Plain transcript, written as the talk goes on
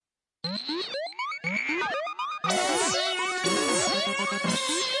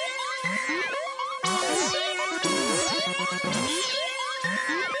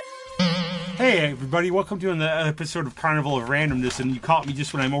Hey everybody, welcome to another episode of Carnival of Randomness, and you caught me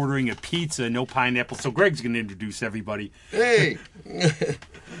just when I'm ordering a pizza, no pineapple, so Greg's going to introduce everybody. Hey!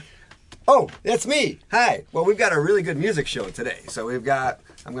 Oh, that's me! Hi! Well, we've got a really good music show today, so I'm going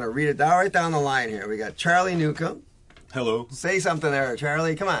to read it right down the line here. We got Charlie Newcomb. Hello. Say something there,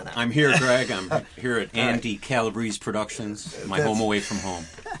 Charlie. Come on now. I'm here, Greg. I'm here at Andy Calabrese Productions, my home away from home.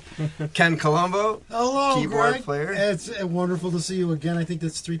 Ken Colombo. Hello, keyboard Greg. player. It's wonderful to see you again. I think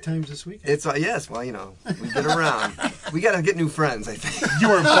that's 3 times this week. It's yes. Well, we've been around. We got to get new friends, I think.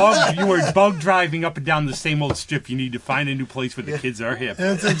 You were bug driving up and down the same old strip. You need to find a new place where the kids are hip.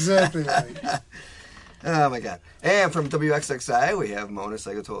 That's exactly right. Oh my God! And from WXXI, we have Mona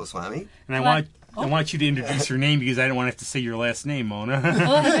Segatoloswamy. And I want you to introduce your name because I don't want to have to say your last name, Mona.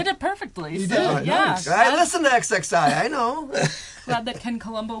 Well, I did it perfectly. You So, did. yeah. Nice. I listen to XXI. I know. Glad that Ken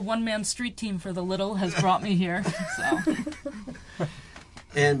Colombo, one-man street team for the little, has brought me here. So,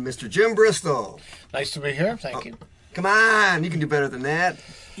 And Mr. Jim Bristol. Nice to be here. Thank you. Come on, you can do better than that.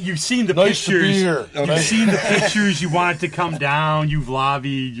 You've seen the Nice to pictures. be here. You've seen the pictures. You wanted to come down. You've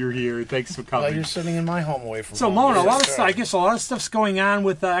lobbied. You're here. Thanks for Well, coming. you're sitting in my home away from So home. Mona, Yes, sir. I guess a lot of stuff's going on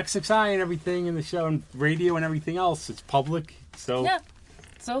with XXI and everything in the show and radio and everything else. It's public, so yeah.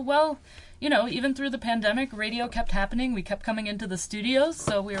 So, well, even through the pandemic, radio kept happening. We kept coming into the studios,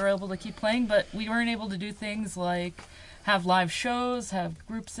 so we were able to keep playing, but we weren't able to do things like have live shows, have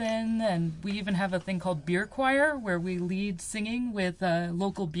groups in, and we even have a thing called Beer Choir where we lead singing with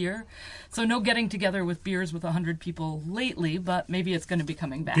local beer. So no getting together with beers with 100 people lately, but maybe it's going to be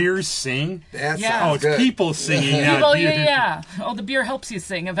coming back. beers sing. That Yeah. sounds Oh, it's good. people singing now. People, yeah. Oh, the beer helps you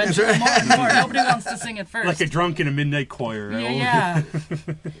sing. Eventually, more and more. Nobody wants to sing it first. Like a drunk in a midnight choir. Yeah.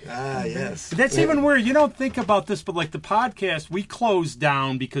 Ah, yes. That's even weird. You don't think about this, but like the podcast, we closed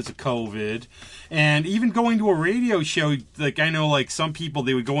down because of COVID. And even going to a radio show, like I know like some people,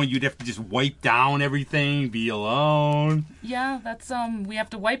 they would go and you'd have to just wipe down everything, be alone. Yeah, that's we have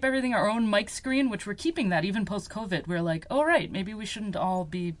to wipe everything, our own mic screen, which we're keeping that even post-COVID. We're like, oh right, maybe we shouldn't all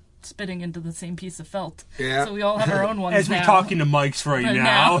be spitting into the same piece of felt. Yeah. So we all have our own ones As now. we're talking to mics right Right now.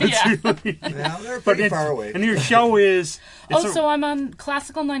 now, It's yeah. really- Well, they're but pretty far away. And your show is... So I'm on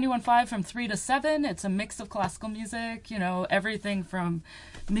Classical 91.5 from 3 to 7. It's a mix of classical music, everything from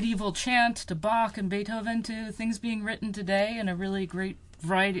medieval chant to Bach and Beethoven to things being written today, and a really great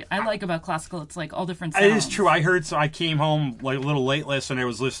variety. I like about classical, it's like all different sounds. It is true. I heard, so I came home like a little late last night. I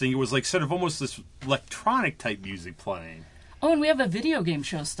was listening. It was like sort of almost this electronic type music playing. Oh, and we have a video game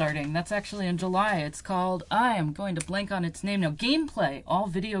show starting. That's actually in July. It's called, I am going to blank on its name now, Gameplay. All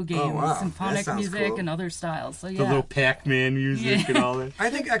video games, wow. That symphonic sounds music, cool. and other styles. So, The yeah. little Pac-Man music and all that. I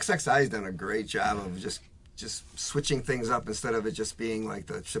think XXI's done a great job of just switching things up instead of it just being like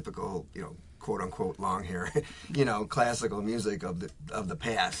the typical, quote unquote long hair, classical music of the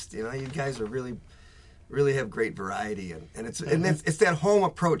past. You guys are really have great variety, and it's that home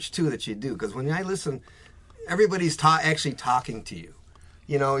approach too that you do, because when I listen, everybody's actually talking to you.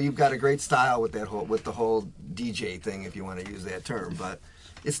 You've got a great style with the whole DJ thing, if you want to use that term, but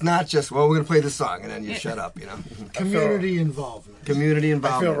it's not just, well, we're going to play this song and then you shut up, Community involvement. Community I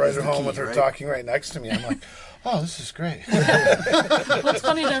involvement. feel right is at the home key, with her right? talking right next to me. I'm like, oh, this is great. Well, it's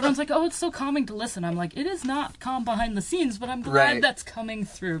funny that everyone's like, oh, it's so calming to listen. I'm like, it is not calm behind the scenes, but I'm glad Right. that's coming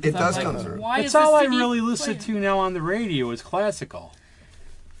through. 'Cause It I'm does like, come through. Why That's is this all I CD really listen playing? to now on the radio is classical.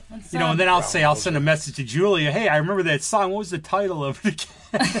 It's, And then I'll send a message to Julia. Hey, I remember that song. What was the title of it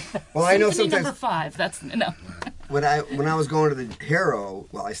again? Well, I know Symphony sometimes number 5. That's no. when I was going to the Harrow,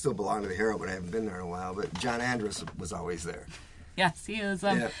 well, I still belong to the Harrow, but I haven't been there in a while. But John Andrus was always there. Yes, he is.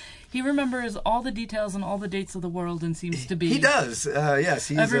 Yeah. He remembers all the details and all the dates of the world, and seems to be He does. Yes,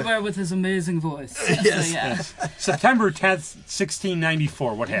 he's everywhere with his amazing voice. Yes. So, yeah. September 10th,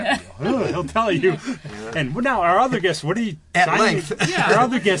 1694. What happened? He'll tell you. And now our other guests, what do you... At chime length. in- Our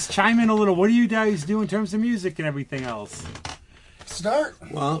other guests, chime in a little. What do you guys do in terms of music and everything else? Start.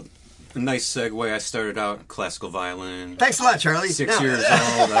 Well, a nice segue. I started out classical violin. Thanks a lot, Charlie. 6 No. years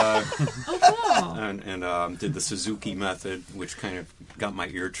old, Oh, cool. and did the Suzuki method, which kind of got my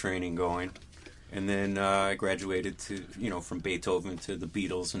ear training going. And then I graduated to, from Beethoven to the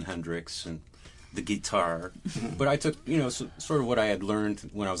Beatles and Hendrix and the guitar. But I took, sort of what I had learned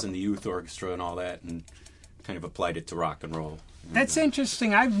when I was in the youth orchestra and all that, and kind of applied it to rock and roll. That's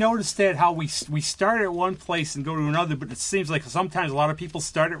interesting. I've noticed that how we start at one place and go to another, but it seems like sometimes a lot of people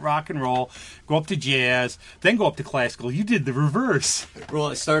start at rock and roll, go up to jazz, then go up to classical. You did the reverse. Well,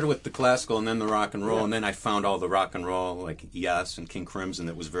 I started with the classical and then the rock and roll, and then I found all the rock and roll, like Yes and King Crimson,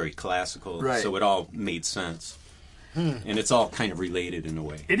 that was very classical. Right. So it all made sense. and it's all kind of related in a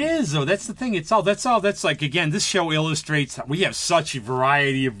way. It is, though. That's the thing. That's like, again, this show illustrates we have such a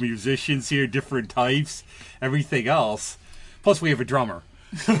variety of musicians here, different types, everything else. Plus, we have a drummer.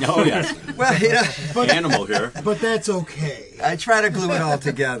 Oh yes, Well, animal here. But that's okay. I try to glue it all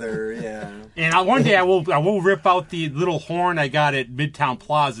together. Yeah. And one day I will rip out the little horn I got at Midtown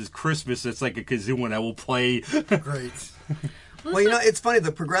Plaza's Christmas. It's like a kazoo, and I will play. Great. Well, it's funny,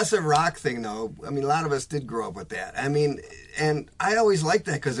 the progressive rock thing, though. I mean, a lot of us did grow up with that. I mean, and I always liked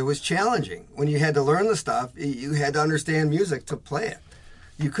that because it was challenging. When you had to learn the stuff, you had to understand music to play it.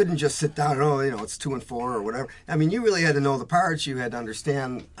 You couldn't just sit down and, it's 2 and 4 or whatever. I mean, you really had to know the parts. You had to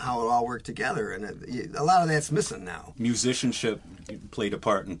understand how it all worked together. And a lot of that's missing now. Musicianship played a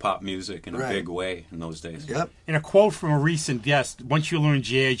part in pop music in a Right. big way in those days. Yep. And a quote from a recent guest: "Once you learn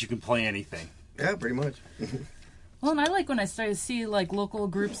jazz, you can play anything." Yeah, pretty much. Well, and I like when I start to see like local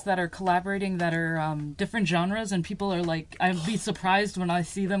groups that are collaborating that are different genres, and people are like, I'd be surprised when I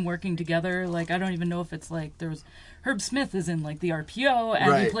see them working together. Like, I don't even know if it's like there's Herb Smith is in like the RPO, and he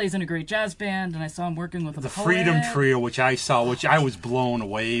Right. plays in a great jazz band, and I saw him working with a The poet. Freedom Trio, which I was blown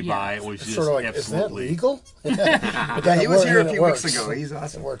away Yeah. by. It was just Sort of like, is that absolutely. legal? Yeah, he was here a few weeks ago. He's It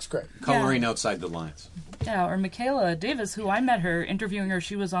awesome. works great. Coloring outside the lines. Yeah, or Michaela Davis, who I met her, interviewing her.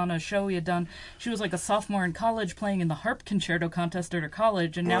 She was on a show we had done. She was like a sophomore in college playing in the harp concerto contest at her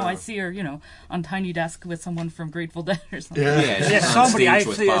college, and now I see her, on Tiny Desk with someone from Grateful Dead or something. Yeah, Yeah, she's on somebody. stage with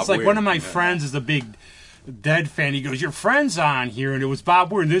Actually, Bob it's like Weir. one of my Yeah. friends is a big Dead fan. He goes, "Your friend's on here," and it was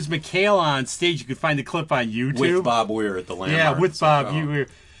Bob Weir. And there's Michaela on stage. You could find the clip on YouTube. with Bob Weir at the Landmark. Yeah, with So, Bob. oh, You were,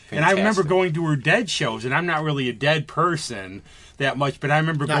 and I remember fantastic. going to her Dead shows, and I'm not really a Dead person that much, but I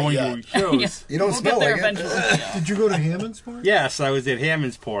remember Not going yet. to her shows. Yes. You don't We'll smell get there like it. eventually. Yeah. Did you go to Hammondsport? Yes, I was at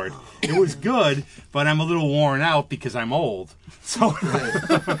Hammondsport. It was good, but I'm a little worn out because I'm old. So,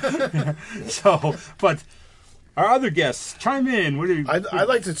 but our other guests, chime in. What do you? I'd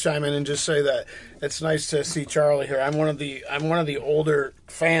like to chime in and just say that it's nice to see Charlie here. I'm one of the older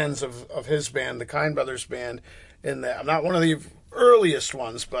fans of his band, the Kind Brothers band. In that I'm not one of the earliest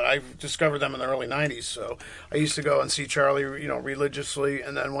ones, but I discovered them in the early '90s. So I used to go and see Charlie, religiously.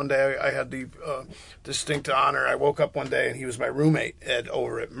 And then one day I had the distinct honor. I woke up one day and he was my roommate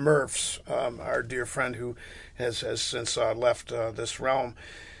over at Murph's, our dear friend who has since left this realm.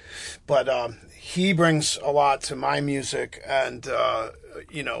 But he brings a lot to my music, and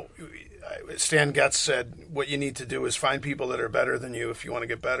Stan Getz said, "What you need to do is find people that are better than you if you want to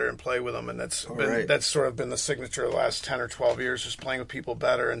get better and play with them." And right. that's sort of been the signature of the last 10 or 12 years, just playing with people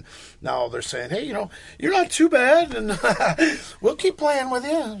better. And now they're saying, "Hey, you're not too bad, and we'll keep playing with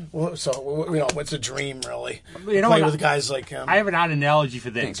you." Well, so it's a dream, really. You know play what, with guys like him. I have an odd analogy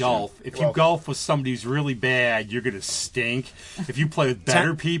for that Thanks, golf. Jim. If You're you golf with somebody who's really bad, you're going to stink. If you play with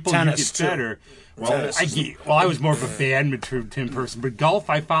better people, you tennis, get too. better. Tennis. I was more of a badminton person, but golf,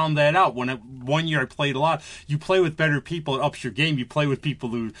 I found that out. One year I played a lot. You play with better people, it ups your game. You play with people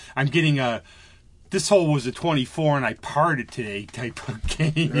who, I'm getting this hole was a 24 and I parred it today type of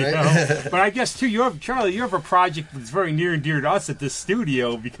game, But I guess, too, Charlie, you have a project that's very near and dear to us at this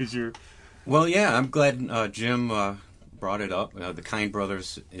studio because you're... Well, yeah, I'm glad Jim brought it up. The Kind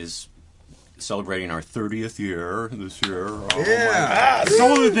Brothers is celebrating our 30th year this year. Yeah. It's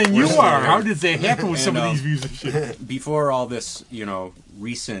older than you We're are. still How here. did that happen with some And, of these musicians? Before all this,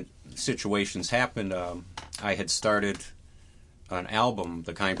 recent situations happened, I had started an album,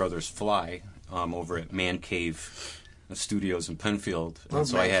 The Kind Brothers Fly, over at Man Cave Studios in Penfield. Love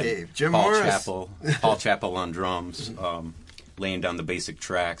so Man I had Cave. Jim Paul Morris. Paul Chappell on drums, laying down the basic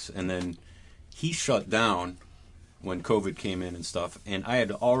tracks, and then he shut down when COVID came in and stuff, and I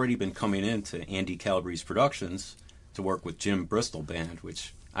had already been coming into Andy Calabrese Productions to work with Jim Bristol Band,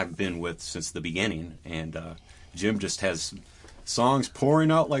 which I've been with since the beginning, and Jim just has songs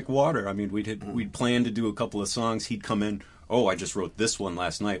pouring out like water. I mean, we'd planned to do a couple of songs. He'd come in, "Oh, I just wrote this one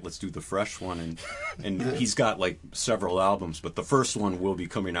last night. Let's do the fresh one." And he's got like several albums, but the first one will be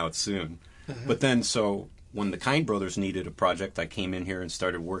coming out soon. But then, so when the Kind Brothers needed a project, I came in here and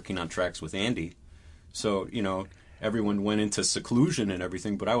started working on tracks with Andy. So, everyone went into seclusion and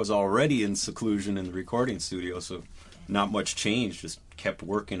everything, but I was already in seclusion in the recording studio, so not much changed, just kept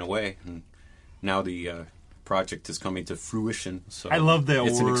working away. And now the project is coming to fruition. So I love that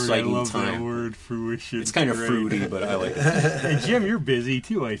it's word. an exciting I love time. that word, fruition. It's kind of Great. fruity, but I like it. Hey, Jim, you're busy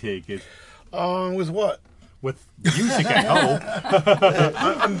too, I take it. With what? With music, I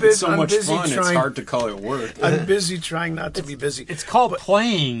hope. I'm busy. It's so much busy fun, it's trying, hard to call it work. I'm busy trying not to be busy. It's called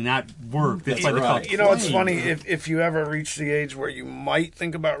playing, not work. That's why they call it right. You know, it's playing. funny, if you ever reach the age where you might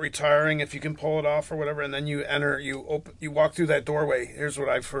think about retiring, if you can pull it off or whatever, and then you enter, you walk through that doorway. Here's what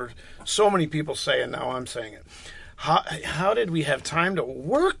I've heard so many people say, and now I'm saying it. how did we have time to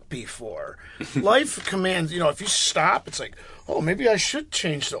work before? Life commands, if you stop, it's like, oh, maybe I should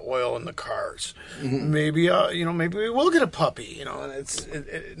change the oil in the cars. Maybe, maybe we will get a puppy,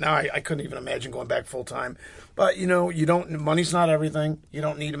 and now I couldn't even imagine going back full time. But, money's not everything. You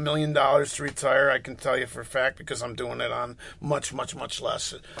don't need $1 million to retire. I can tell you for a fact because I'm doing it on much, much, much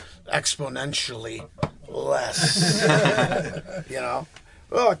less, exponentially less,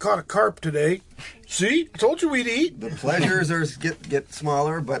 Well, I caught a carp today. See? I told you we'd eat. The pleasures get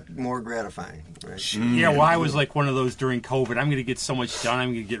smaller, but more gratifying. Right? Yeah, well, I was like one of those during COVID. I'm going to get so much done.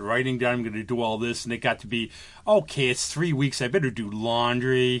 I'm going to get writing done. I'm going to do all this. And it got to be, okay, it's 3 weeks. I better do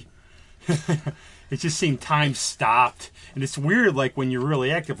laundry. It just seemed time stopped. And it's weird, like, when you're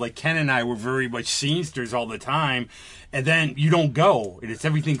really active. Like, Ken and I were very much scenesters all the time. And then you don't go. And it's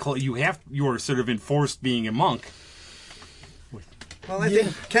everything. You are sort of enforced being a monk. Well, I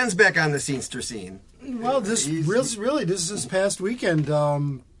think Ken's back on the scenester scene. Well, this past weekend,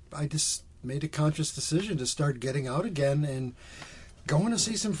 I just made a conscious decision to start getting out again and going to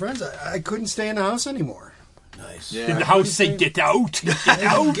see some friends. I couldn't stay in the house anymore. Nice. Did the house say, get out? Get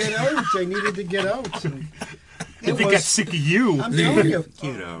out? Get out. I needed to get out. They got sick of you. I'm telling you.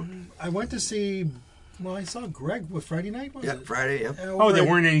 Get out. I went to see... Well, I saw Greg Friday night, was it? Friday, yep. Oh, there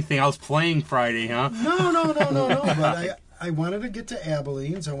weren't anything else playing Friday, huh? No. But I wanted to get to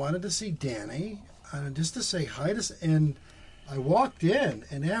Abilene's. I wanted to see Danny, just to say hi to. And I walked in,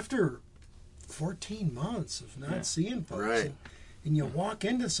 and after 14 months of not seeing folks, Right. and you walk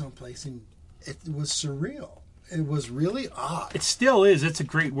into someplace, and it was surreal. It was really odd. It still is. It's a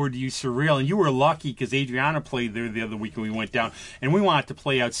great word to use, surreal. And you were lucky because Adriana played there the other week and we went down. And we wanted to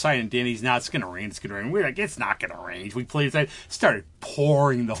play outside. And Danny's, it's going to rain. It's going to rain. We're like, it's not going to rain. We played outside. It started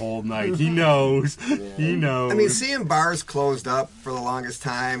pouring the whole night. He knows. He knows. I mean, seeing bars closed up for the longest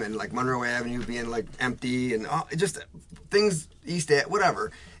time and like Monroe Avenue being like empty and just things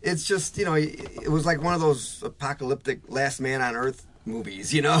whatever. It's just, it was like one of those apocalyptic Last Man on Earth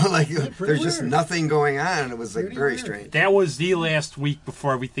movies, like there's just nothing going on. It was like very strange. That was the last week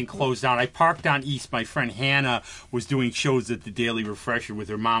before everything closed down. I parked on East. My friend Hannah was doing shows at the Daily Refresher with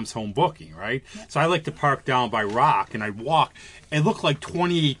her mom's home booking, right? So I like to park down by Rock, and I'd walk. It looked like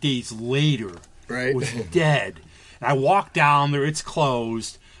 28 days later it was dead. And I walked down there. It's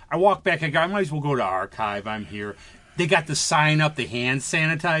closed. I walk back. I might as well go to Archive. I'm here. They got the sign up, the hand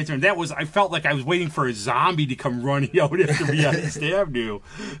sanitizer, and I felt like I was waiting for a zombie to come running out after me on East Avenue.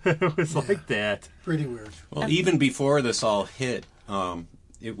 It was like that. Pretty weird. Well, even before this all hit,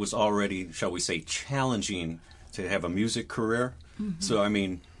 it was already, shall we say, challenging to have a music career. Mm-hmm.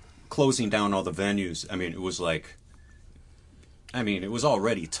 So, closing down all the venues, it was like, it was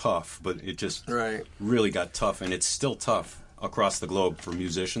already tough, but it just really got tough, and it's still tough across the globe for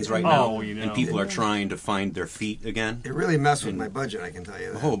musicians right now, and people are trying to find their feet again. It really messed with my budget, I can tell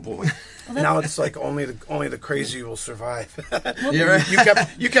you that. Oh boy! Now it's like only the crazy will survive.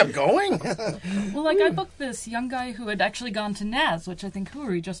 You kept going. Well, like I booked this young guy who had actually gone to NAS, which I think who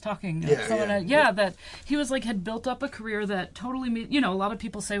were you just talking? That he was like had built up a career that totally made. A lot of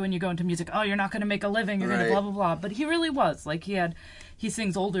people say when you go into music, oh, you're not going to make a living, you're going to blah blah blah. But he really was like he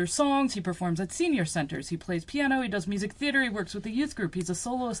sings older songs, he performs at senior centers, he plays piano, he does music theater, he works with a youth group, he's a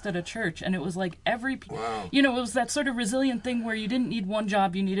soloist at a church, and it was like it was that sort of resilient thing where you didn't need one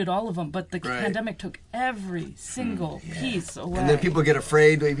job, you needed all of them, but the pandemic took every single piece away. And then people get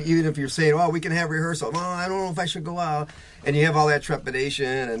afraid, even if you're saying, we can have rehearsal, well, I don't know if I should go out, and you have all that trepidation,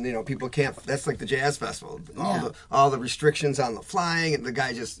 and people can't, that's like the jazz festival, all the restrictions on the flying, and the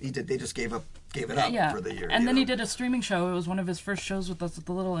guy they just gave it up for the year. And then he did a streaming show. It was one of his first shows with us at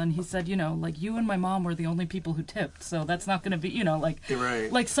the Little, and he said, like you and my mom were the only people who tipped, so that's not going to be,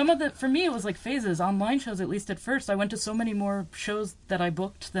 like some of the, for me, it was like phases. Online shows, at least at first, I went to so many more shows that I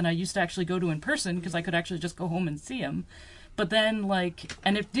booked than I used to actually go to in person because I could actually just go home and see him. But then,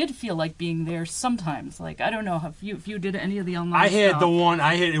 and it did feel like being there sometimes. Like, I don't know if you did any of the online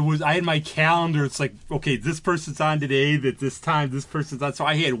stuff. I had my calendar. It's like, okay, this person's on today, that this time, this person's on. So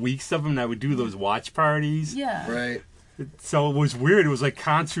I had weeks of them, and I would do those watch parties. Yeah. Right. So it was weird. It was like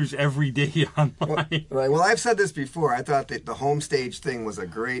concerts every day online. Well, I've said this before. I thought that the home stage thing was a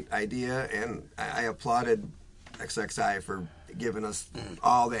great idea, and I applauded XXI for giving us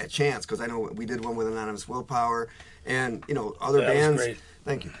all that chance, because I know we did one with Anonymous Willpower, and other bands. Was great.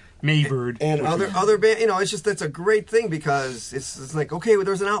 Thank you. Maybird and other band. It's just that's a great thing because it's like, okay, well,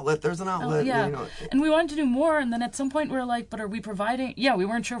 there's an outlet. And we wanted to do more, and then at some point we were like, but are we providing? Yeah, we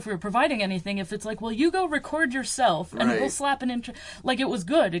weren't sure if we were providing anything. If it's like, well, you go record yourself, and we'll slap an intro. Like, it was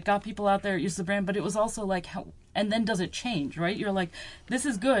good. It got people out there, use the brand, but it was also like, and then does it change, right? You're like, this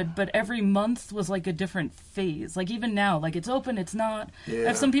is good, but every month was like a different phase. Like even now, like it's open, it's not. I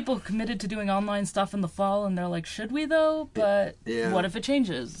have some people committed to doing online stuff in the fall, and they're like, should we though? But what if it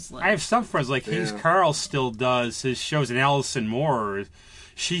changes? Like, I have some friends, like Hayes Carl still does his shows, and Allison Moore,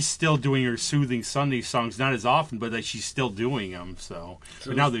 she's still doing her Soothing Sunday songs, not as often, but like, she's still doing them. So,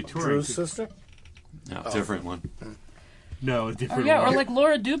 but now they're touring. Drew's sister? No, different one. No, a different or one. like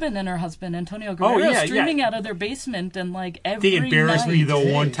Laura Dubin and her husband Antonio Guerrero streaming out of their basement, and like every They embarrassed me though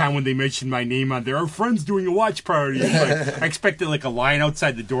night. one time when they mentioned my name on there. Our friend's doing a watch party. Like, I expected like a line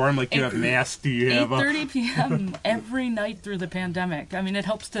outside the door. I'm like, you have masks? Do you have 8:30 p.m. every night through the pandemic. I mean, it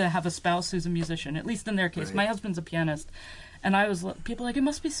helps to have a spouse who's a musician. At least in their case, my husband's a pianist. And people are like, it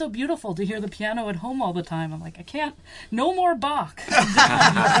must be so beautiful to hear the piano at home all the time. I'm like, I can't. No more Bach.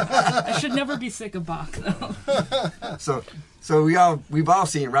 I should never be sick of Bach, though. So we've all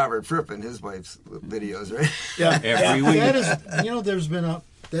seen Robert Fripp and his wife's videos, right? Yeah. Every week. That is, there's been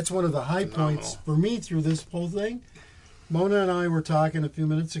that's one of the high points for me through this whole thing. Mona and I were talking a few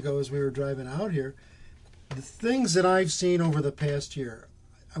minutes ago as we were driving out here. The things that I've seen over the past year,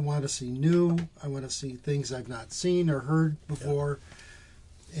 I want to see new. I want to see things I've not seen or heard before.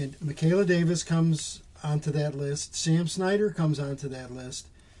 Yeah. And Michaela Davis comes onto that list. Sam Snyder comes onto that list.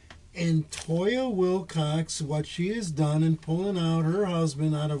 And Toya Wilcox, what she has done in pulling out her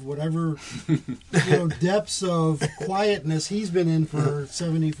husband out of whatever depths of quietness he's been in for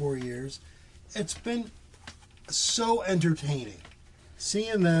 74 years, it's been so entertaining.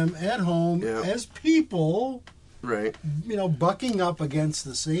 Seeing them at home as people... Right. Bucking up against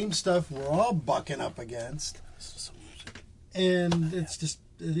the same stuff we're all bucking up against. And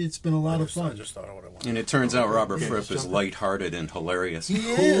it's been a lot of fun. I just thought of what I wanted. And it turns out Robert Fripp is lighthearted and hilarious. He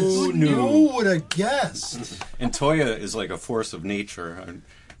is. Who knew? Who would have guessed? And Toya is like a force of nature.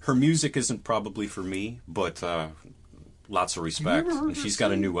 Her music isn't probably for me, but lots of respect. And she's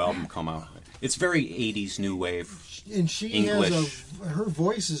got a new album come out. It's very 80s new wave. And she English. her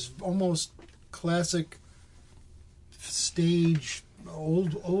voice is almost classic stage,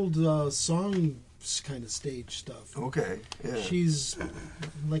 old song kind of stage stuff. Okay, yeah. She's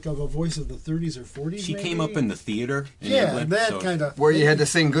like a voice of the 30s or 40s. She maybe? came up in the theater in yeah, England, that so kind of where you had to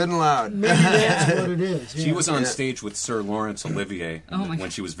sing good and loud. Maybe that's what it is. Yeah. She was on stage with Sir Laurence Olivier my when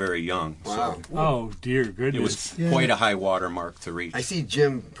she was very young. Wow. So Oh dear it goodness! was quite a high water mark to reach. I see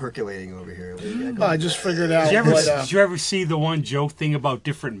Jim percolating over here. I just figured out Did you ever see the one joke thing about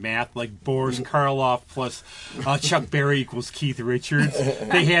different math, like Boris Karloff plus Chuck Berry equals Keith Richards?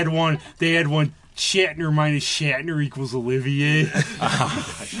 They had one. Shatner minus Shatner equals Olivier.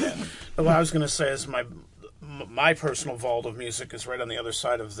 What I was going to say is my personal vault of music is right on the other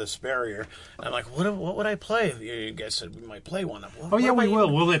side of this barrier. And I'm like, what would I play? You guys said we might play one. Oh yeah, we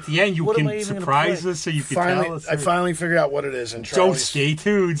will. Well, at the end you can surprise us, so you can tell us. I finally figured out what it is, and So stay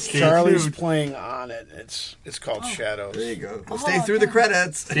tuned. Charlie's playing on it. It's called Shadows. There you go. We'll stay through the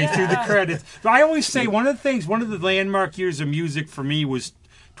credits. Stay through the credits. But I always say one of the landmark years of music for me was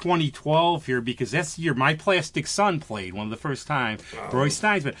 2012 here, because that's the year My Plastic Son played one of the first time. Roy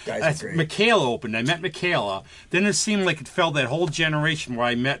Stein's, but that's Michaela opened. I met Michaela. Then it seemed like it fell that whole generation where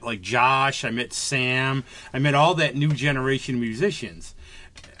I met like Josh, I met Sam, I met all that new generation of musicians.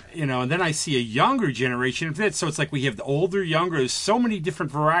 And then I see a younger generation of it. So it's like we have the older, younger. There's so many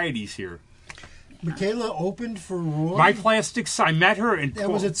different varieties here. Michaela opened for Roy. My Plastic Son. I met her in.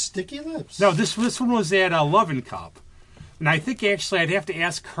 That was at Sticky Lips. No, this one was at Lovin' Cup. And I think actually I'd have to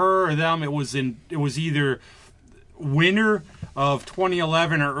ask her or them. It was either winter of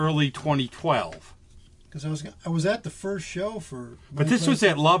 2011 or early 2012. Because I was at the first show for. But this was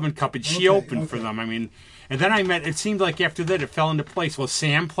at Lovin' Cup, and she opened for them. I mean, and then it seemed like after that it fell into place. Well,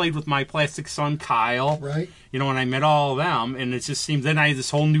 Sam played with My Plastic Son, Kyle. Right. And I met all of them, and it just seemed then I had this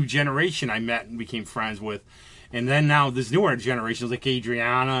whole new generation I met and became friends with. And then now there's newer generations like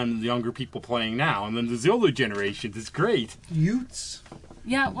Adriana and the younger people playing now. And then there's the older generations. It's great. Utes.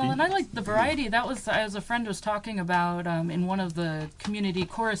 Yeah, well, and I like the variety. That was, as a friend was talking about in one of the community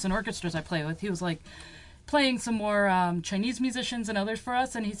chorus and orchestras I play with, he was like, playing some more Chinese musicians and others for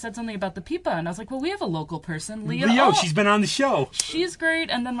us, and he said something about the pipa, and I was like, well, we have a local person, Leo. She's been on the show. She's great,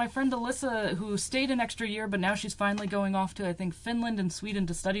 and then my friend Alyssa, who stayed an extra year, but now she's finally going off to, I think, Finland and Sweden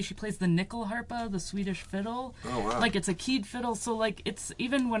to study. She plays the nyckelharpa, the Swedish fiddle. Oh, wow. Like, it's a keyed fiddle, so, like, it's,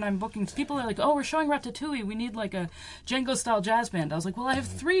 even when I'm booking, people are like, oh, we're showing Ratatouille, we need, like, a Django-style jazz band. I was like, well, I have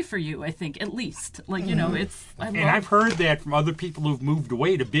 3 for you, I think, at least. Like, it's... I've heard that from other people who've moved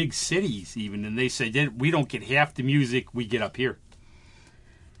away to big cities, even, and they say, we don't get half the music we get up here.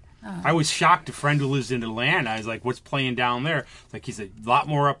 I was shocked. A friend who lives in Atlanta, I was like, what's playing down there? Like, he said, a lot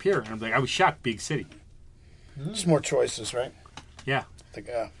more up here. And I'm like, I was shocked, big city. It's more choices, right? Yeah.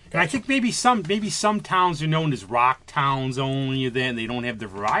 Yeah. And I think maybe some towns are known as rock towns only, then they don't have the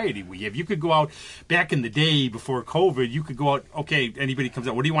variety we have. You could go out back in the day before COVID. You could go out. Okay, anybody comes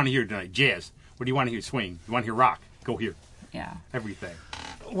out. What do you want to hear tonight? Jazz. What do you want to hear? Swing. You want to hear rock? Go here. Yeah. Everything.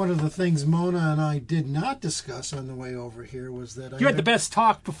 One of the things Mona and I did not discuss on the way over here was that You had the best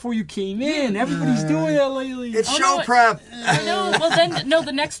talk before you came in. Everybody's doing that lately. It's Oh, show no, prep. I know. Well, then, no,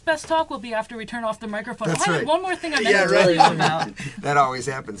 the next best talk will be after we turn off the microphone. That's I had right. one more thing I meant Yeah, to tell right. you about. That always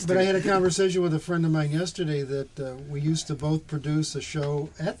happens. But too. I had a conversation with a friend of mine yesterday that we used to both produce a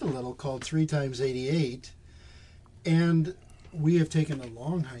show at the Little called 3x88, and we have taken a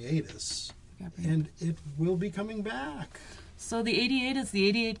long hiatus, and it will be coming back. So the 88 is the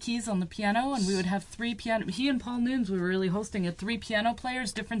 88 keys on the piano, and we would have 3 piano. He and Paul Nunes, we were really hosting it. 3 piano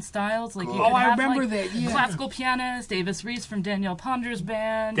players, different styles. Like you Cool. could Oh, I have, remember like, that, yeah. classical pianist Davis Reese from Danielle Ponder's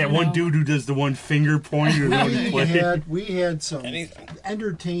band. That you one know. dude who does the one finger pointer. We had some Anything.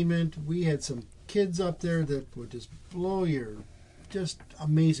 entertainment. We had some kids up there that would just blow your, just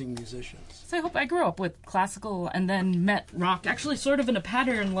amazing musicians. So I hope I grew up with classical and then met rock, actually sort of in a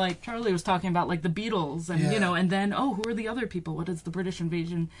pattern like Charlie was talking about, like the Beatles, and Yeah. you know, and then who are the other people? What is the British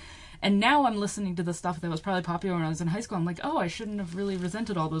Invasion? And now I'm listening to the stuff that was probably popular when I was in high school. I'm like, I shouldn't have really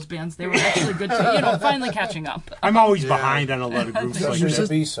resented all those bands. They were actually good too. You know, finally catching up. I'm always behind on a lot of groups like There's that. a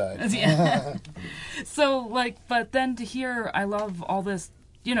B-side. Yeah. So like, but then to hear, I love all this.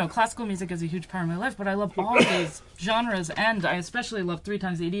 You know, classical music is a huge part of my life, but I love all these genres, and I especially love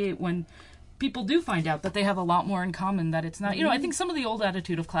 3x88 when people do find out that they have a lot more in common, that it's not, you know, I think some of the old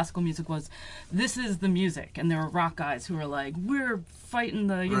attitude of classical music was, this is the music, and there were rock guys who were like, we're fighting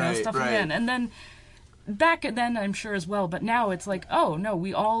the, you know, Right, stuff right. again, and then back then I'm sure as well, but now it's like, oh no,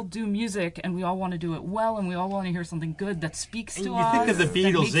 we all do music and we all want to do it well, and we all want to hear something good that speaks to You us. think of the that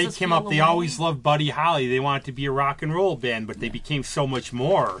Beatles, makes they us came feel up, they a way. always loved Buddy Holly. They wanted to be a rock and roll band, but they became so much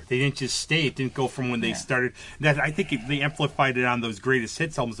more. They didn't just stay. It didn't go from when they Yeah. started. That I think they amplified it on those greatest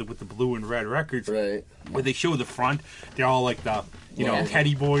hits albums with the blue and red records. Right. Where they show the front, they're all like the, you know, Yeah.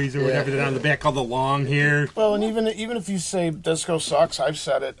 Teddy Boys or whatever. They're on the back, all the long hair. Well, and even if you say disco sucks, I've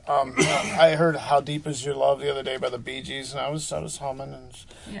said it. I heard "How Deep Is Your Love" the other day by the Bee Gees, and I was humming and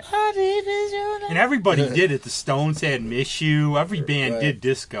Yeah. "How deep is your love?" And everybody did it. The Stones had Miss You. Every band Right. did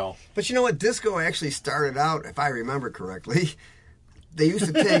disco. But you know what? Disco actually started out, if I remember correctly. They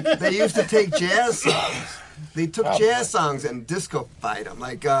used to take jazz songs. They took jazz songs and disco-fied them,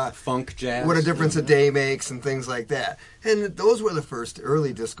 like Funk jazz. "What a Difference a Day Makes" and things like that. And those were the first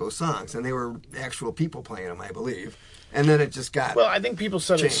early disco songs, and they were actual people playing them, I believe. And then it just got Well, I think people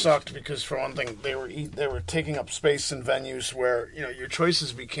said Changed. it sucked because, for one thing, they were taking up space in venues where your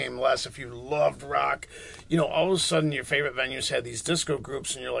choices became less. If you loved rock, all of a sudden your favorite venues had these disco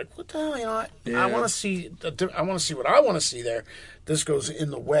groups, and you're like, "What the hell?" I want to see. I want to see what I want to see there. Disco's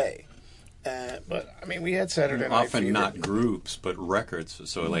in the way. But I mean, we had Saturday Night Often Fever. not groups, but records.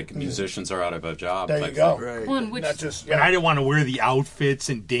 So, like, musicians are out of a job. There you type go. thing. right. Well, and which, Not just And I didn't want to wear the outfits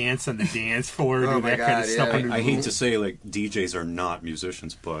and dance on the dance floor Oh and my that kind of God, stuff. yeah. under I the hate roof. to say, like, DJs are not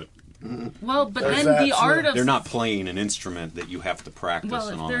musicians, but well, but There's then that, the too. art of they're not playing an instrument that you have to practice well,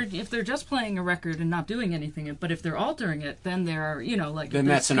 and all if they're just playing a record and not doing anything, but if they're altering it, then they're like Then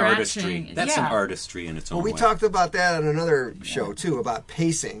they're that's an scratching. artistry. That's yeah. an artistry in its own Well, we way. talked about that on another show too, about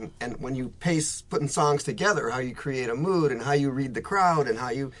pacing, and when you pace, putting songs together, how you create a mood and how you read the crowd, and how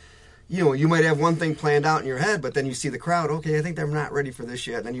you might have one thing planned out in your head, but then you see the crowd. Okay, I think they're not ready for this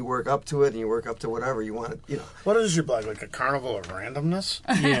yet. And then you work up to it, and you work up to whatever you want. What is your blog, like a carnival of randomness?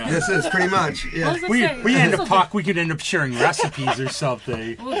 Yeah. This is pretty much. I Yeah. was gonna say, We could end up sharing recipes or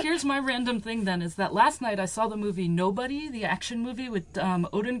something. Well, here's my random thing then, is that last night I saw the movie Nobody, the action movie with Bob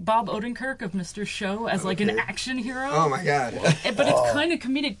Odenkirk of Mr. Show as like an Okay. action hero. Oh my God. But it's kind of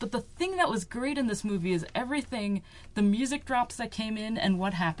comedic. But the thing that was great in this movie is everything, the music drops that came in and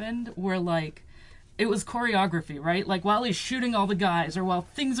what happened were like, it was choreography, right? Like while he's shooting all the guys or while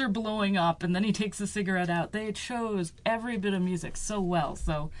things are blowing up and then he takes a cigarette out, they chose every bit of music so well.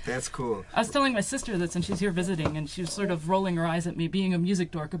 So That's cool. I was telling my sister this, and she's here visiting, and she was sort of rolling her eyes at me being a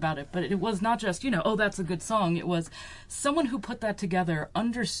music dork about it. But it was not just, oh, that's a good song. It was someone who put that together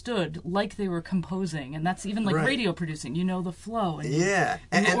understood like they were composing, and that's even like Right. radio producing. You know the flow. And Yeah.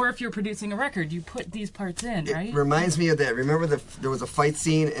 or if you're producing a record, you put these parts in, right? It reminds me of that. Remember there was a fight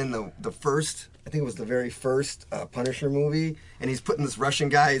scene in the first, I think it was the very first Punisher movie, and he's putting this Russian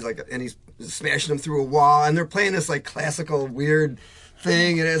guy, he's smashing him through a wall, and they're playing this like classical weird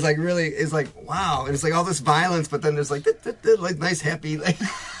thing, and it's like wow, and it's like all this violence, but then there's like nice happy like.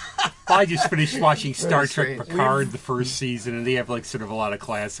 I just finished watching Star Trek strange. Picard the first season, and they have like sort of a lot of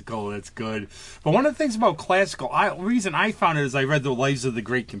classical. That's good. But one of the things about classical, the reason I found it is I read the Lives of the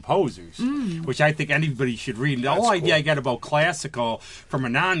Great Composers, which I think anybody should read. And the whole idea I got about classical from a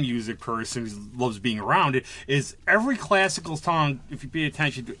non-music person who loves being around it is every classical song, if you pay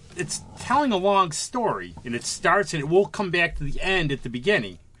attention to it, it's telling a long story, and it starts and it will come back to the end at the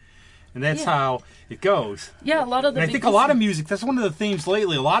beginning. And that's how it goes. Yeah, a lot of the And I think a lot of music, that's one of the themes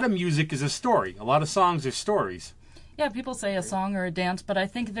lately, a lot of music is a story. A lot of songs are stories. Yeah, people say a song or a dance, but I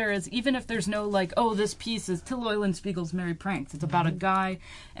think there is, even if there's no like, oh, this piece is Till Eulenspiegel's Merry Pranks. It's about a guy,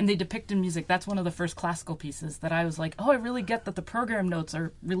 and they depict in music. That's one of the first classical pieces that I was like, oh, I really get that the program notes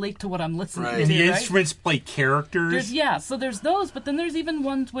relate to what I'm listening Right. to. And the right? instruments play characters. So there's those, but then there's even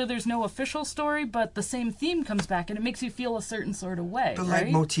ones where there's no official story, but the same theme comes back, and it makes you feel a certain sort of way, The right?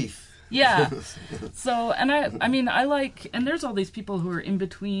 leitmotif. Yeah. So, and I mean, I like, and there's all these people who are in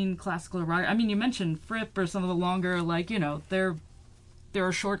between classical rock. I mean, you mentioned Fripp or some of the longer, like, you know, there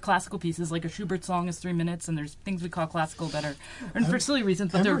are short classical pieces, like a Schubert song is 3 minutes, and there's things we call classical that are, and for silly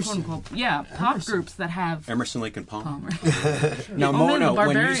reasons, but they're quote unquote, pop groups that have Emerson, Lake and Palmer. Palmer. Now, Oh, man, Mona, the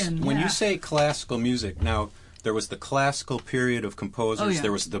Barbarian, when yeah. you say classical music, now there was the classical period of composers. Oh, yeah.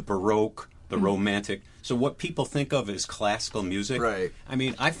 There was the Baroque, the Romantic. So what people think of as classical music, Right. I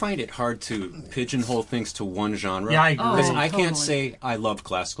mean, I find it hard to pigeonhole things to one genre. Yeah, I agree. Because Oh, I can't totally. say I love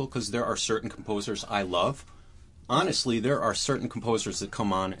classical because there are certain composers I love. Honestly, there are certain composers that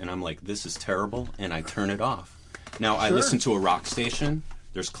come on and I'm like, this is terrible, and I turn it off. Now, I listen to a rock station.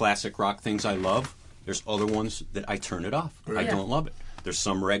 There's classic rock things I love. There's other ones that I turn it off. I Yeah. don't love it. There's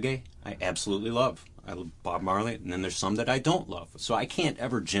some reggae I absolutely love. I love Bob Marley, and then there's some that I don't love. So I can't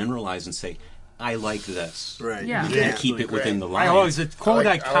ever generalize and say, I like this. Right. Yeah. You gotta keep it within the I line. always, a quote I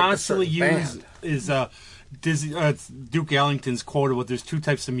I like a constantly certain use band. is it's Duke Ellington's quote about there's two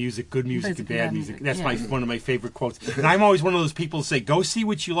types of music, good music and bad music. That's one of my favorite quotes. And I'm always one of those people who say, go see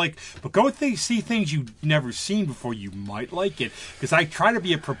what you like, but go see things you've never seen before. You might like it. Because I try to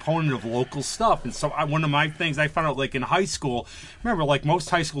be a proponent of local stuff. And so one of my things I found out, like in high school, remember, like most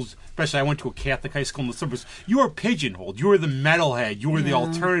high schools, especially I went to a Catholic high school in the suburbs, you were pigeonholed. You were the metalhead. You were the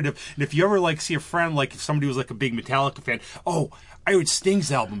alternative. And if you ever like see a friend, like if somebody was like a big Metallica fan, I heard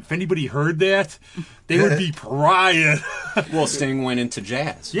Sting's album. If anybody heard that, they would be pariah. Well, Sting went into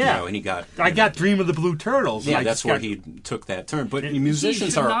jazz. Yeah. You know, and he got... I got Dream of the Blue Turtles. Yeah, and I that's just where got- he took that turn. But He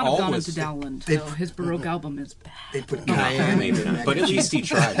musicians should are not have gone always... into Dowland, though. His Baroque album is bad. They put No, maybe not. But at least he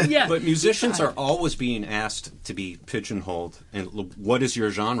tried. Yeah, But he musicians tried. are always being asked to be pigeonholed. And what is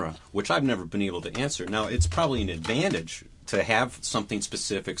your genre? Which I've never been able to answer. Now, it's probably an advantage to have something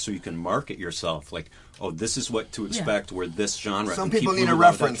specific so you can market yourself. Like, this is what to expect. We're this genre. Some and people people need a who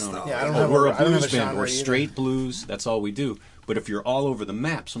love that reference, genre. though. Yeah, I don't have We're a- a I don't have blues a band. genre We're either. straight blues. That's all we do. But if you're all over the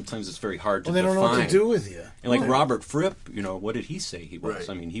map, sometimes it's very hard to Well, they don't define. know what to do with you. And like Robert Fripp, what did he say he was? Right.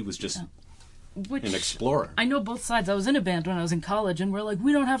 I mean, he was just Which, an explorer. I know both sides. I was in a band when I was in college, and we're like,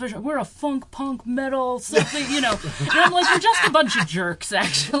 we don't have we're a funk, punk, metal, something, And I'm like, we're just a bunch of jerks,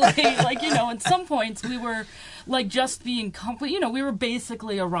 actually. At some points we were like just being we were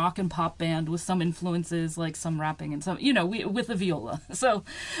basically a rock and pop band with some influences, like some rapping and some, with a viola. So,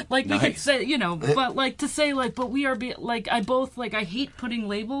 like, we could Nice. say, but like to say, like, but we are, I hate putting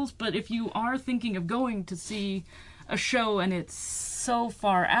labels, but if you are thinking of going to see a show and it's so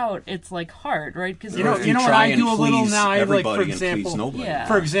far out, it's like hard, right? Because You know If you what try I and do a little please now? I have, like, for everybody and please example, nobody. Yeah.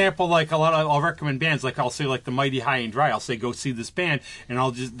 For example, like I'll recommend bands. Like I'll say like the Mighty High and Dry. I'll say go see this band, and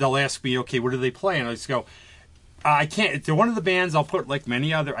they'll ask me, okay, what do they play? And I just go, I can't. If they're one of the bands, I'll put like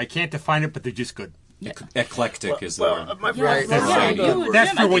many other. I can't define it, but they're just good. Eclectic is the Well, word. my Right, my that's friend, right. you, That's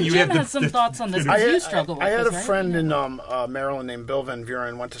Jim, for I when think you Jim have has some thoughts on this. I because you had, struggle with I had this, a right? friend in Maryland named Bill Van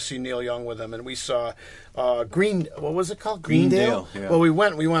Buren. Went to see Neil Young with him, and we saw what was it called? Greendale. Yeah. Well, we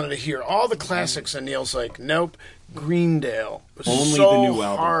wanted to hear all the classics, and Neil's like, nope. Greendale. It was Only so the new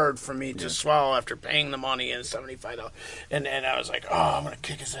album. hard for me to swallow after paying the money and $75, and I was like, I'm gonna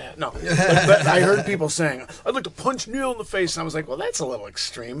kick his ass. No, but I heard people saying, I'd like to punch Neil in the face, and I was like, well, that's a little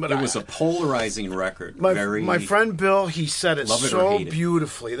extreme. But It was a polarizing record. my friend Bill, he said it Love it or so hate it.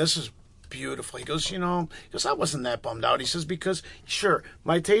 beautifully. This is beautiful. He goes, I wasn't that bummed out. He says, because, sure,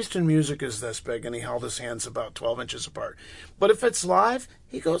 my taste in music is this big, and he held his hands about 12 inches apart. But if it's live,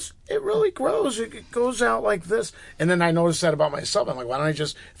 he goes, it really grows. It goes out like this. And then I noticed that about myself. I'm like, why don't I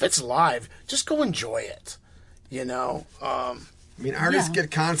just, if it's live, just go enjoy it, I mean, artists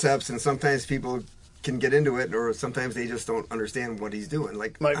get concepts, and sometimes people can get into it, or sometimes they just don't understand what he's doing.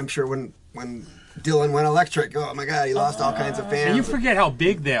 Like Like- I'm sure when Dylan went electric, oh my God, he lost all kinds of fans. And you forget how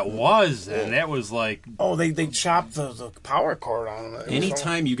big that was, and that was like, Oh, they chopped the power cord on him. It was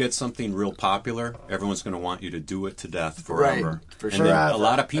Anytime you get something real popular, everyone's going to want you to do it to death forever. Right, for and sure. then a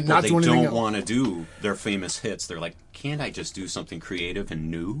lot of people, Not they do anything don't else. want to do their famous hits. They're like, can't I just do something creative and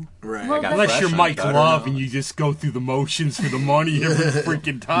new? Right. Well, I got unless fresh, you're I'm Mike better Love now. and you just go through the motions for the money every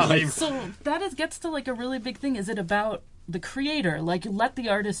freaking time. So that gets to like a really big thing. Is it about the creator, like you let the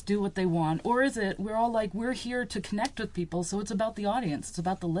artist do what they want, or is it we're all like we're here to connect with people, so it's about the audience, it's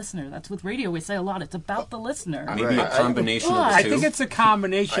about the listener? That's with radio we say a lot, it's about the listener. Maybe a combination of the I two. think it's a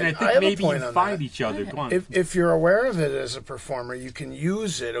combination. I I think have a maybe point you on find that. each other. Go on. If you're aware of it as a performer, you can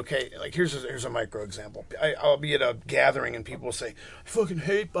use it. Okay, like here's a micro example. I'll be at a gathering and people say, "I fucking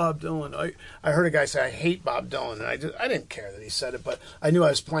hate Bob Dylan." I heard a guy say, "I hate Bob Dylan," and I didn't care that he said it, but I knew I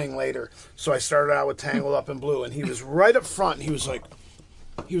was playing later, so I started out with "Tangled Up in Blue," and he was right up front, and he was like,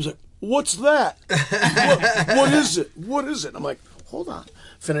 "What's that? What is it? What is it?" And I'm like, "Hold on."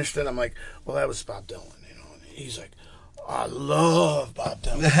 Finished it. I'm like, "Well, that was Bob Dylan," you know. And he's like, "I love Bob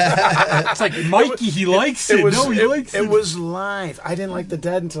Dylan." It's like Mikey, he likes it. He likes it. It was live. I didn't like the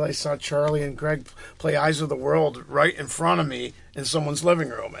Dead until I saw Charlie and Greg play Eyes of the World right in front of me in someone's living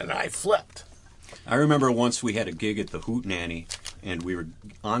room, and I flipped. I remember once we had a gig at the Hootenanny, and we were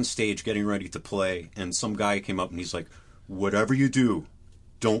on stage getting ready to play, and some guy came up and he's like, "Whatever you do,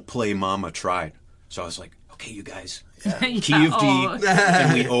 don't play Mama Tried." So I was like, okay, you guys, key of D.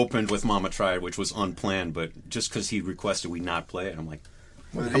 And we opened with Mama Tried, which was unplanned, but just because he requested we not play it, I'm like,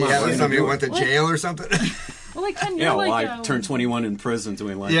 Did come he on, have we're gonna somebody do who went to jail or something? Well, like Ken, you're yeah, well, like I turned 21 in prison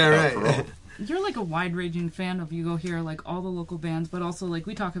doing like Yeah, without right. parole. you're like a wide-ranging fan of, you go hear like all the local bands, but also like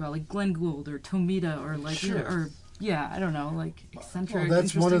we talk about like Glenn Gould or Tomita or like Sure. or yeah, I don't know, like eccentric. Well,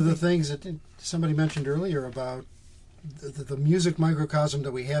 that's one of the interesting things that somebody mentioned earlier about the music microcosm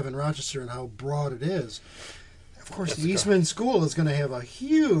that we have in Rochester and how broad it is. Of course, the Eastman School is going to have a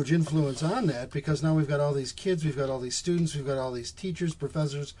huge influence on that because now we've got all these kids, we've got all these students, we've got all these teachers,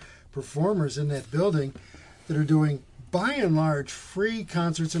 professors, performers in that building that are doing, by and large, free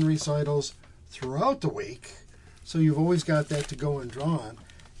concerts and recitals throughout the week. So you've always got that to go and draw on.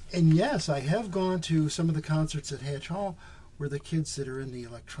 And yes, I have gone to some of the concerts at Hatch Hall where the kids that are in the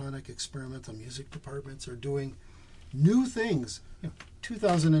electronic experimental music departments are doing new things.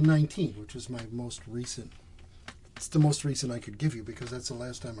 2019, which was my most recent. It's the most recent I could give you because that's the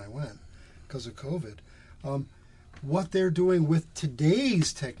last time I went because of COVID. What they're doing with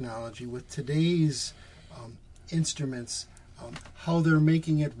today's technology, with today's instruments, how they're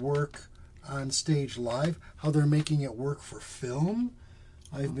making it work on stage live, how they're making it work for film.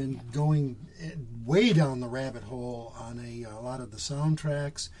 I've been going way down the rabbit hole on a lot of the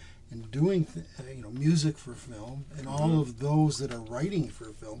soundtracks and doing music for film, and all of those that are writing for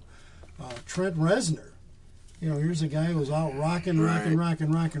film. Trent Reznor, here's a guy who was out rocking.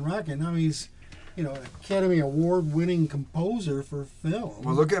 Now he's, an Academy Award-winning composer for film.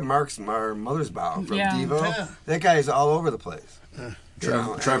 Well, look at our Mothersbaugh from Yeah. Devo. Yeah. That guy is all over the place.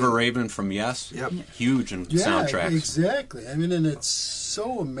 Trevor Rabin from Yes, Yep. huge in Yeah, soundtracks. exactly. I mean, and it's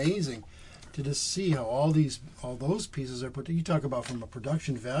so amazing to just see how all those pieces are put. You talk about from a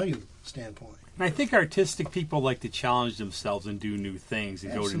production value standpoint. And I think artistic people like to challenge themselves and do new things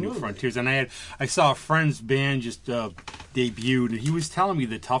and go to new Absolutely. frontiers. And I saw a friend's band just debuted, and he was telling me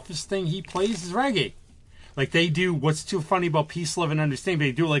the toughest thing he plays is reggae. Like they do, what's too funny about Peace, Love, and Understanding,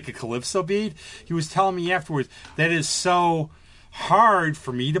 they do like a calypso beat. He was telling me afterwards, that is so hard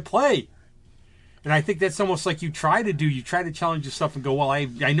for me to play. And I think that's almost like you try to challenge yourself and go, well, I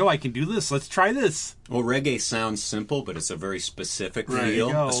know I can do this. Let's try this. Well, reggae sounds simple, but it's a very specific Right. There you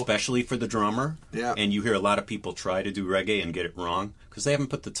feel, go. especially for the drummer. Yeah. And you hear a lot of people try to do reggae and get it wrong because they haven't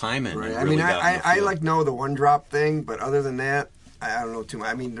put the time in. Right. And I really mean, gotten the I feel. like know the one drop thing, but other than that, I don't know too much.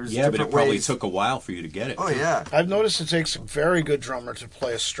 I mean, there's Yeah, but different it probably ways. took a while for you to get it. Oh yeah. I've noticed it takes a very good drummer to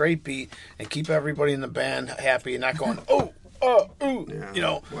play a straight beat and keep everybody in the band happy and not going, ooh,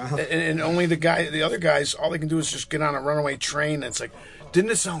 Yeah. Wow. and only the other guys, all they can do is just get on a runaway train. And it's like, didn't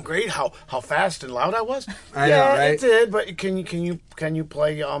it sound great? How fast and loud I was? I know, right? it did. But can you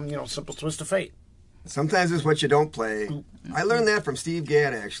play Simple Twist of Fate? Sometimes it's what you don't play. I learned that from Steve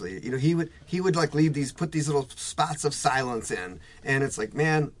Gadd actually. He would like put these little spots of silence in, and it's like,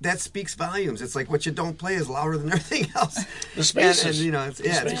 man, that speaks volumes. It's like what you don't play is louder than everything else. The spaces. And it's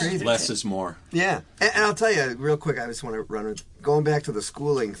crazy. Less is more. Yeah, and I'll tell you real quick. I just want to run it. Going back to the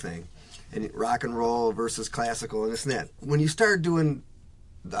schooling thing, and rock and roll versus classical and this and that. When you start doing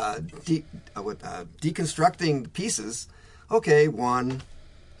deconstructing pieces, okay, 1,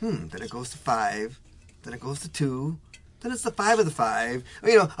 then it goes to 5, then it goes to 2, then it's the 5 of the 5.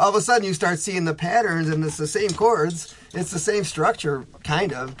 You know, all of a sudden you start seeing the patterns, and it's the same chords. It's the same structure,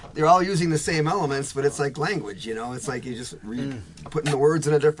 kind of. They're all using the same elements, but it's like language, you know? It's like you just putting the words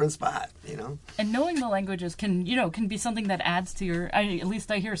in a different spot, you know? And knowing the languages can be something that adds to your. At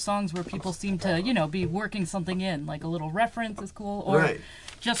least I hear songs where people seem to, be working something in, like a little reference is cool. Or Right.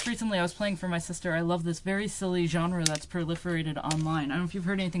 just recently I was playing for my sister. I love this very silly genre that's proliferated online. I don't know if you've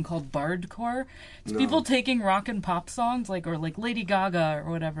heard anything called bardcore. It's people taking rock and pop songs, like Lady Gaga or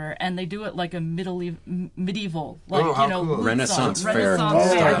whatever, and they do it like a medieval, like Oh, how cool. lute Renaissance song, fair.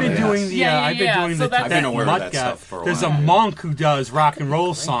 Renaissance Oh, fair. I've been doing the Yeah, I've been yeah. doing So the that's- I've been aware of Mutt that guy. stuff for a There's while. a monk who does rock and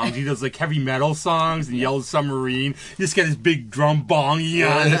roll songs. He does like heavy metal songs and Yellow Submarine. He just got his big drum bongy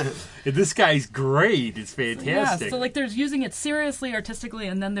on it. And this guy's great. It's fantastic. Yeah, so like there's using it seriously, artistically,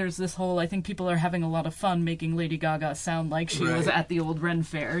 and then there's this whole, I think people are having a lot of fun making Lady Gaga sound like she was Right. at the old Ren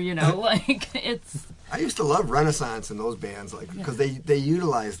Fair, like it's... I used to love Renaissance and those bands, like because they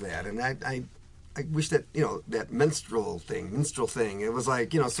utilize that, and I wish that that minstrel thing. It was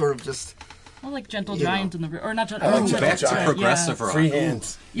like sort of just Well, like Gentle You know. Giant in the... Or not Gentle... I like Gentle Gentle Back to Giant. progressive rock. Free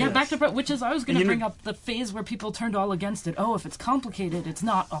hands. Yeah, Yes. back to... Which is, I was going to You know- bring up the phase where people turned all against it. Oh, if it's complicated, it's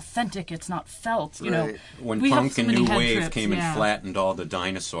not authentic, it's not felt, Right. When We have punk so and many new head wave trips, came yeah. and flattened all the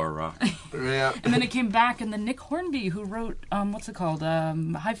dinosaur rock. yeah. And then it came back, and then Nick Hornby, who wrote, what's it called,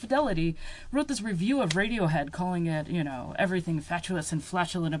 High Fidelity, wrote this review of Radiohead calling it, everything fatuous and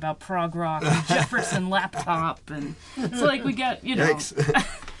flatulent about prog rock and Jefferson Laptop. And so, like, we get, Yikes.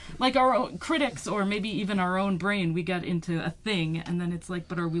 like our own critics, or maybe even our own brain, we get into a thing, and then it's like,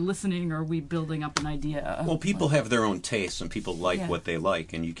 but are we listening, or are we building up an idea? Well, people have their own tastes, and people like Yeah. what they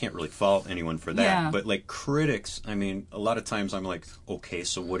like, and you can't really fault anyone for that. Yeah. But like critics, I mean, a lot of times I'm like, okay,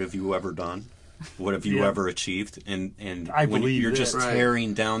 so what have you ever done? What have you Yeah. ever achieved? And I when believe you're that. just Right.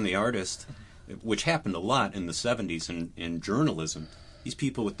 tearing down the artist, which happened a lot in the 70s in journalism. These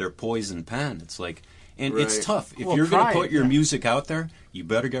people with their poison pen, it's like, and it's Right. tough. If Well, you're going to pride, put your yeah. music out there, you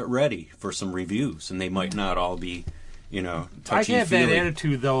better get ready for some reviews, and they might not all be, I touchy have that feely.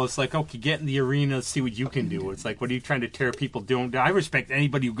 attitude though. It's like, okay, get in the arena, see what you can do. It's like, what are you trying to tear people doing? I respect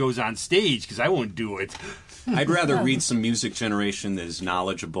anybody who goes on stage because I won't do it. I'd rather read some music generation that is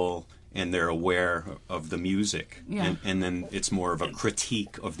knowledgeable and they're aware of the music, Yeah. and then it's more of a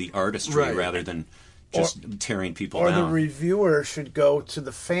critique of the artistry Right. rather than just tearing people Or the down. reviewer should go to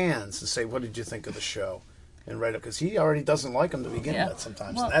the fans and say, "What did you think of the show?" and write up, because he already doesn't like them to begin Yeah. with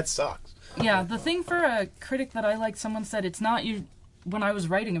sometimes, Well- and that sucks. Yeah, the thing for a critic that I like, someone said, it's not you. When I was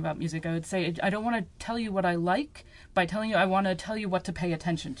writing about music, I would say, I don't want to tell you what I like by telling you, I want to tell you what to pay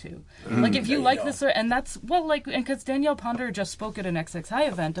attention to. Like, if you like this, and that's, well, like, and because Danielle Ponder just spoke at an XXI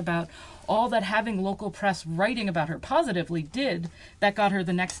event about all that having local press writing about her positively did, that got her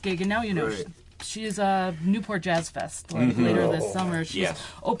the next gig, and now, Right. she's Newport Jazz Fest later this summer. She's Yes.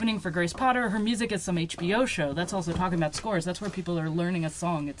 opening for Grace Potter. Her music is some HBO show. That's also talking about scores. That's where people are learning a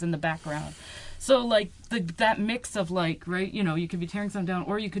song. It's in the background. So, like, that mix of, like, right, you could be tearing something down,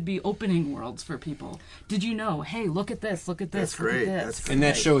 or you could be opening worlds for people. Did you know, hey, look at this, look at this, That's look great. at this. That's great. And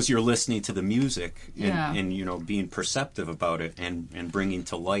that shows you're listening to the music and, Yeah. and being perceptive about it and bringing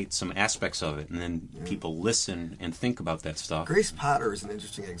to light some aspects of it. And then people listen and think about that stuff. Grace Potter is an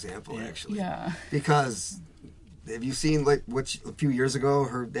interesting example, actually. Yeah. Because have you seen like a few years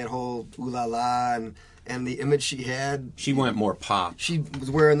ago that whole ooh la la and the image she had? She went more pop. She was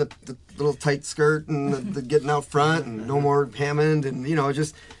wearing the little tight skirt and the getting out front and no more Hammond and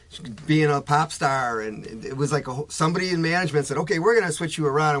just being a pop star, and it was like somebody in management said, okay, we're going to switch you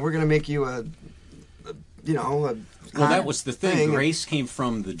around and we're going to make you a Well, that was the thing. thing. Grace came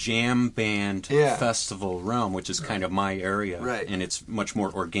from the jam band Yeah. festival realm, which is kind of my area. Right. And it's much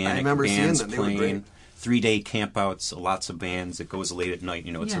more organic. I remember seeing bands them. They were playing, great. 3-day campouts, lots of bands. It goes late at night.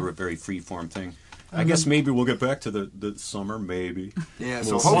 It's Yeah. a very free-form thing. I guess maybe we'll get back to the summer, maybe. Yeah,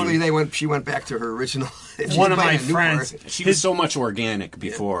 so We'll hopefully see. she went back to her original. She's One of my playing in Newport. friends, She was so much organic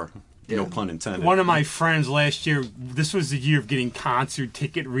before. No Yeah. pun intended. One of my friends last year, this was the year of getting concert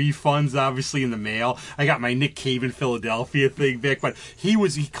ticket refunds, obviously, in the mail. I got my Nick Cave in Philadelphia thing back, but he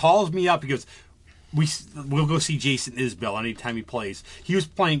calls me up, he goes, we'll go see Jason Isbell anytime he plays. He was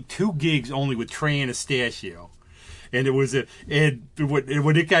playing 2 gigs only with Trey Anastasio. And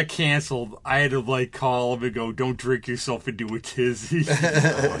when it got canceled, I had to call him and go, "Don't drink yourself into a tizzy."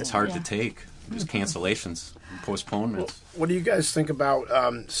 Oh, it's hard to take. There's cancellations, postponements. What do you guys think about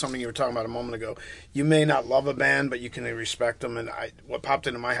something you were talking about a moment ago? You may not love a band, but you can respect them. And what popped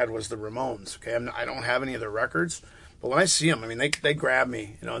into my head was the Ramones. Okay, I don't have any of their records, But when I see them, I mean, they grab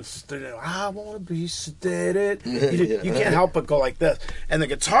me. You know, I want to be sedated. You can't help but go like this. And the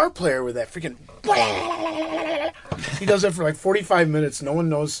guitar player with that freaking, he does it for like 45 minutes. No one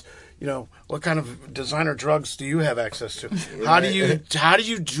knows, you know, what kind of designer drugs do you have access to? How do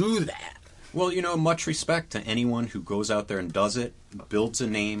you do that? Well, you know, much respect to anyone who goes out there and does it, builds a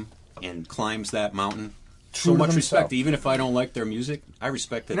name, and climbs that mountain. True So much to respect. themselves. Even if I don't like their music, I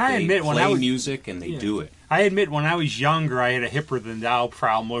respect that And I they admit, when play I was- music and they do it. I admit, when I was younger, I had a hipper than thou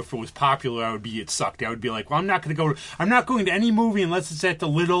problem. Or if it was popular, I would be it sucked. I would be like, well, I'm not going to any movie unless it's at the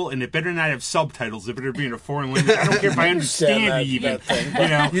Little, and it better not have subtitles. It better be in a foreign language. I don't care if I understand that- it even. that thing. You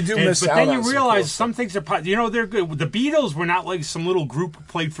know, You do miss but out then on you some realize cool some things are, you know, they're good. The Beatles were not like some little group who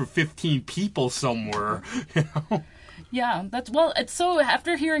played for 15 people somewhere. You know? Yeah, it's so,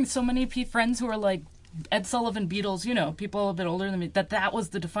 after hearing so many friends who are like Ed Sullivan, Beatles, you know, people a bit older than me, that was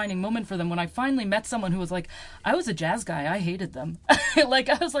the defining moment for them. When I finally met someone who was like, I was a jazz guy, I hated them. Like,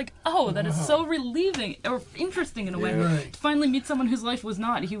 I was like, oh, that is so relieving, or interesting in a way. Right. To finally meet someone whose life was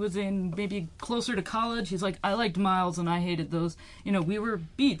not. He was in maybe closer to college. He's like, I liked Miles and I hated those. You know, we were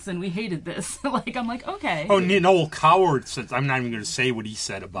Beats and we hated this. Like, I'm like, okay. Oh, Noel Coward says, I'm not even going to say what he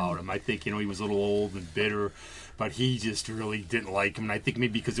said about him. I think, you know, he was a little old and bitter, but he just really didn't like him. And I think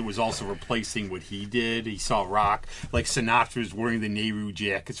maybe because it was also replacing what he did. He saw rock, like Sinatra was wearing the Nehru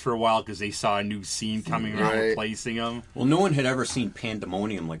jackets for a while because they saw a new scene coming around Right. replacing him. Well, no one had ever seen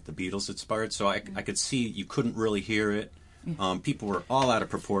Pandemonium like the Beatles inspired, so I could see you couldn't really hear it. People were all out of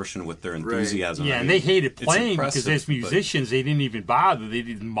proportion with their enthusiasm. Yeah, I and mean, they hated it's playing because impressive, as musicians, they didn't even bother. They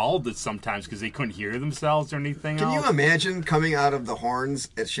didn't mulled it sometimes because they couldn't hear themselves or anything Can else. you imagine coming out of the horns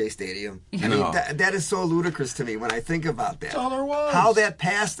at Shea Stadium? I mean, No. that is so ludicrous to me when I think about that. That's all there was. How that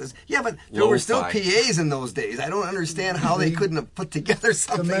passed us. Yeah, but there were still Lo-fi. PAs in those days. I don't understand how they couldn't have put together The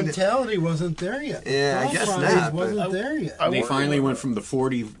something. that- mentality wasn't there yet. Yeah, I guess Lo-fi not, wasn't but- there yet. They finally went from the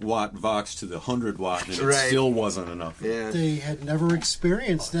 40-watt Vox to the 100-watt, and it Right. still wasn't enough. yeah, They had never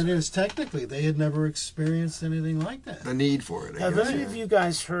experienced it. As technically, they had never experienced anything like that. the need for it. I Have guess, any yeah. of you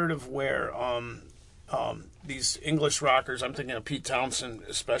guys heard of where these English rockers, I'm thinking of Pete Townsend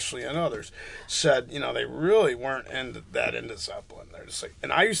especially and others, said, you know, they really weren't into Zeppelin. They're just like,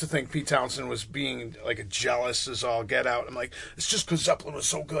 and I used to think Pete Townsend was being like a jealous as all get out. I'm like, it's just because Zeppelin was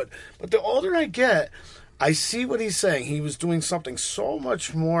so good. But the older I get, I see what he's saying. He was doing something so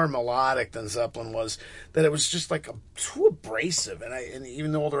much more melodic than Zeppelin was that it was just like too abrasive. And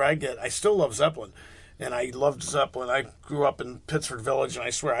even the older I get, I still love Zeppelin. And I loved Zeppelin. I grew up in Pittsford Village, and I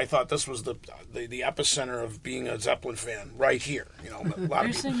swear I thought this was the epicenter of being a Zeppelin fan right here. You know, a lot Are you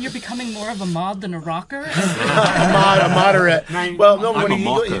of people. saying you're becoming more of a mod than a rocker? A moderate. Well, no, I'm when a he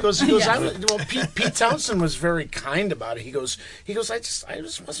mocker. goes, Pete Townsend was very kind about it. He goes, I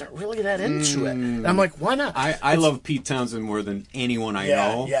just wasn't really that into it. And I'm like, why not? I love Pete Townsend more than anyone I Yeah,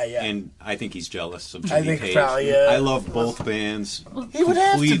 know. yeah. And I think he's jealous of I Jimmy think Page. probably, yeah. I love both bands. He would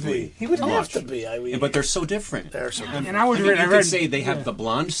have to completely. be. He would have Much. to be. I mean, But they're so different. they're so And I would I mean, I you read could say they have the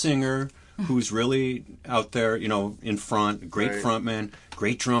blonde singer who's really out there, you know, in front, great Right. frontman,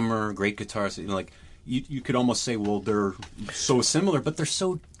 great drummer, great guitarist. You know, like you could almost say, well, they're so similar, but they're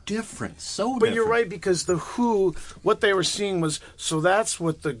so different. So But different. you're right, because the Who, what they were seeing was, so that's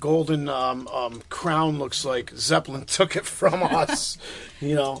what the golden crown looks like. Zeppelin took it from us.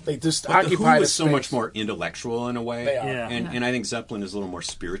 You know, they just But the Who occupied is a so space. much more intellectual in a way. They are. Yeah. And I think Zeppelin is a little more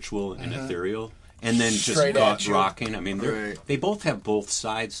spiritual and ethereal. And then Straight just at you. rocking. I mean, Right. they both have both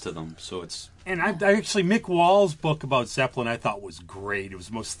sides to them. So it's And I actually, Mick Wall's book about Zeppelin I thought was great. It was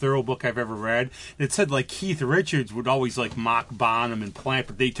the most thorough book I've ever read. It said, like, Keith Richards would always, like, mock Bonham and Plant,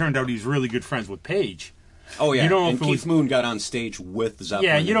 but they turned out he was really good friends with Page. oh yeah. You don't know and if it Keith was- Moon got on stage with Zeppelin.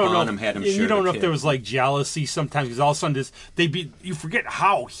 Yeah, you don't and know. Bonham had him You share don't the know if kit. there was like jealousy sometimes because all of a sudden you forget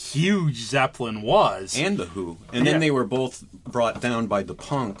how huge Zeppelin was. And the Who. And Yeah. then they were both brought down by the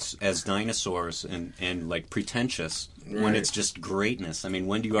punks as dinosaurs and like pretentious when Right. it's just greatness. I mean,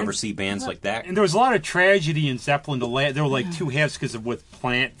 when do you ever see bands like that? And there was a lot of tragedy in Zeppelin. There were like two halves because of with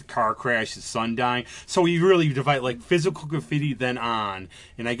Plant, the car crash, his son dying. So you really divide like physical graffiti then on.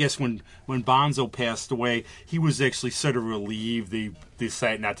 And I guess when Bonzo passed away, he was actually sort of relieved they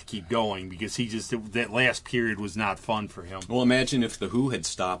decided not to keep going because that last period was not fun for him. Well, imagine if the Who had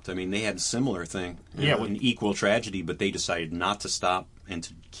stopped. I mean, they had a similar thing. Yeah, An equal tragedy, but they decided not to stop and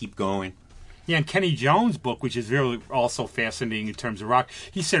to keep going. Yeah, and Kenny Jones' book, which is really also fascinating in terms of rock,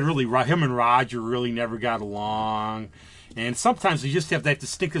 he said really him and Roger really never got along. And sometimes you just have that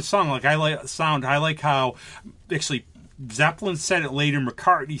distinctive song. Like I like how actually Zeppelin said it later,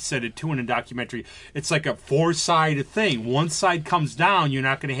 McCartney said it too in a documentary. It's like a 4-sided thing. One side comes down, you're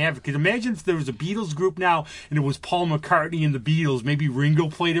not going to have it. Because imagine if there was a Beatles group now, and it was Paul McCartney and the Beatles. Maybe Ringo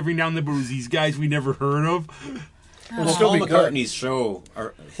played every now and then, but it was these guys we never heard of. Well, Paul McCartney's shows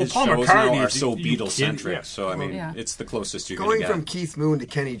now are so you Beatles-centric. yeah. So, I mean, it's the closest you're going Going to get. from Keith Moon to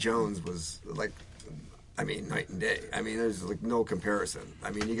Kenny Jones was like, I mean, night and day. I mean, there's like no comparison.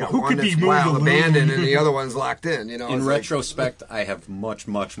 I mean, you got Well, who one could be that's moved wild alone? abandoned and the other one's locked in. You know, In it's retrospect, I have much,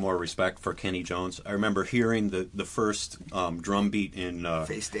 much more respect for Kenny Jones. I remember hearing the first drum beat in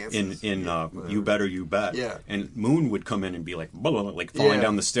Face Dances. in You Better You Bet. Yeah. And Moon would come in and be like, blah, blah, blah, like falling Yeah.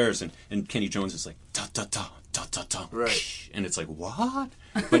 down the stairs, and Kenny Jones is like, ta ta ta ta ta ta. Right. And it's like, what?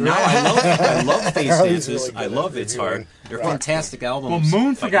 But now I love Face He's Dances. really I good love at It's reviewing Hard. They're rock. fantastic Well, albums.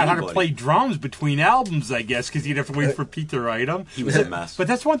 Moon by forgot how to anybody. play drums between albums, I guess, because he'd have to wait for Pete to write them. He was a mess. But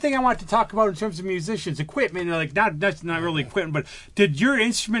that's one thing I want to talk about in terms of musicians' equipment. Like, that's not really equipment, but did your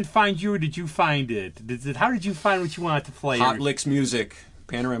instrument find you, or did you find it? How did you find what you wanted to play? Hot Licks Music,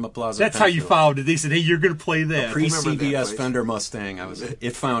 Panorama Plaza. That's how you Penfield. found it. They said, "Hey, you're going to play that." Pre remember that CBS place. Fender Mustang.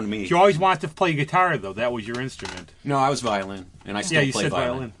 It found me. You always wanted to play guitar, though. That was your instrument. No, I was violin, and I still Yeah, you play said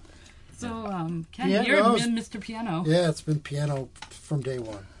violin. violin. So, Ken, Yeah, you're no, I was- Mr. Piano. Yeah, it's been piano from day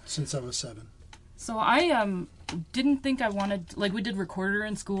one, since I was 7. So I didn't think I wanted, like, we did recorder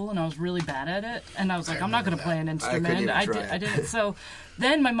in school and I was really bad at it, and I was like, I'm not going to play an instrument. even I try did, it. I didn't. So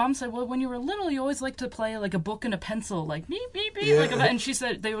then my mom said, well, when you were little, you always liked to play like a book and a pencil, like beep beep beep, like and she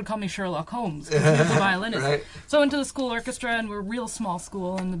said they would call me Sherlock Holmes because he was a violinist. Right. So I went to the school orchestra, and we're a real small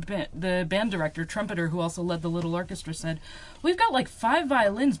school, and the band director, trumpeter, who also led the little orchestra, said, we've got like 5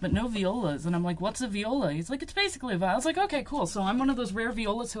 violins but no violas. And I'm like, what's a viola? He's like, it's basically a viola. I was like, okay, cool. So I'm one of those rare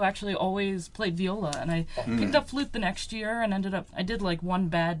violas who actually always played viola, and I picked up flute the next year and I did like one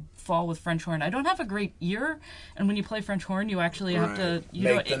bad fall with French horn. I don't have a great ear, and when you play French horn, you actually have to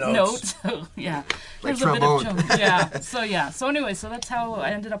Make the notes. So, yeah, Like there's a bit trombone. of yeah. So anyway, so that's how I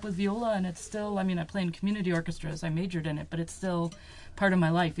ended up with viola, and it's still. I mean, I play in community orchestras. I majored in it, but it's still part of my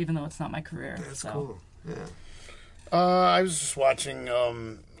life, even though it's not my career. That's so. cool. Yeah. I was just watching.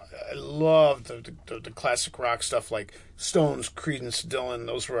 I loved the classic rock stuff like Stones, Creedence, Dylan.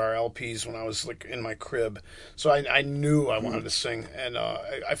 Those were our LPs when I was like in my crib. So I knew I wanted to sing, and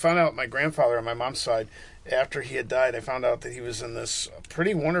I found out my grandfather on my mom's side. After he had died, I found out that he was in this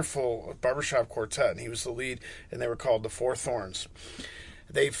pretty wonderful barbershop quartet, and he was the lead, and they were called the Four Thorns.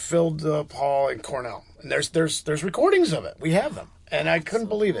 They filled Paul and Cornell, and there's recordings of it. We have them, and I couldn't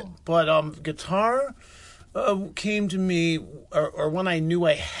believe it. But guitar came to me, or when I knew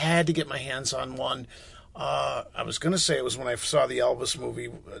I had to get my hands on one. I was going to say it was when I saw the Elvis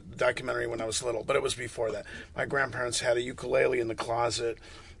movie documentary when I was little, but it was before that. My grandparents had a ukulele in the closet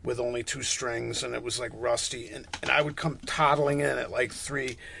with only 2 strings, and it was like rusty, and I would come toddling in at like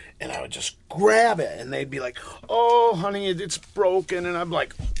 3, and I would just grab it, and they'd be like, oh honey, it's broken, and I'm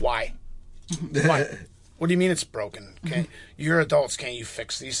like, why? What do you mean it's broken? You're adults, can't you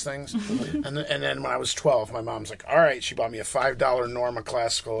fix these things? And then when I was 12, my mom's like, all right, she bought me a $5 Norma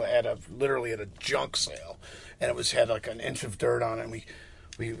Classical literally at a junk sale, and it had like an inch of dirt on it, and we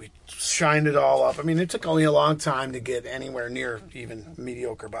shined it all up. I mean, it took only a long time to get anywhere near even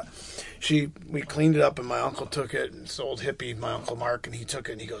mediocre, but we cleaned it up, and my uncle took it, and this old hippie, my Uncle Mark, and he took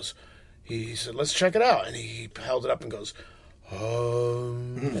it, and he said, let's check it out, and he held it up and goes,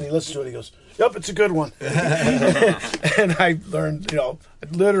 and he listened to it, he goes, yep, it's a good one. And I learned, I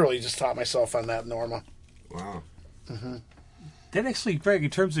literally just taught myself on that Norma. Wow. That actually, Greg, in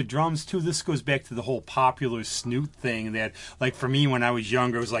terms of drums, too, this goes back to the whole Popular Snoot thing that, like, for me, when I was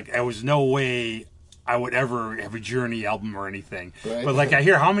younger, it was like, there was no way I would ever have a Journey album or anything. Right. But, like, I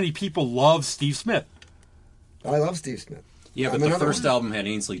hear how many people love Steve Smith. I love Steve Smith. Yeah, but I'm the another first one. album had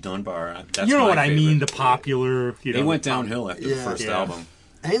Ainsley Dunbar. That's You know my what I favorite. mean, the popular, They went downhill after the Yeah. first Yeah. album.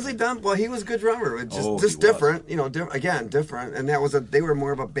 Ainsley Dunn, well, he was a good drummer. It Oh, just he was. different, different. And they were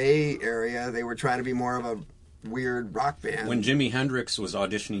more of a Bay Area. They were trying to be more of a weird rock band. When Jimi Hendrix was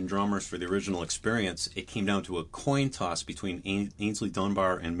auditioning drummers for the original Experience, it came down to a coin toss between Ainsley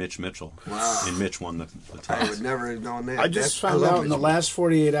Dunbar and Mitch Mitchell. Wow. And Mitch won the I toss. would never have known that. I just I found love out in the Mitch. last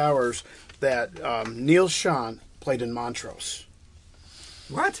 48 hours that Neil Schon played in Montrose.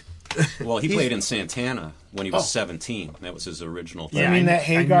 What? Well, he played in Santana when he was 17. That was his original thing. Yeah, I mean, that I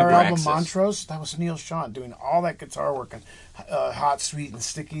Hagar remember album, Access. Montrose, that was Neil Schon doing all that guitar work and Hot, Sweet, and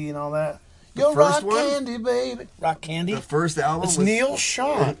Sticky and all that. Yo, first rock one? candy, baby. Rock candy. The first album It's was Neil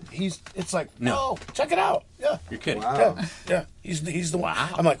Schon. It's like, No. no, check it out. Yeah. You're kidding. Wow. Yeah. He's the one.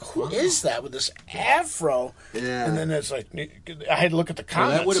 I'm like, who is that with this afro? Yeah. And then it's like, I had to look at the Well,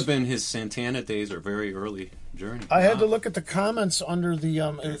 comments. that would have been his Santana days or very early journey. I had to look at the comments under the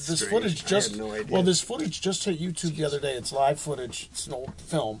this strange. footage. I Just had no idea. well, this footage just hit YouTube the other day. It's live footage. It's an old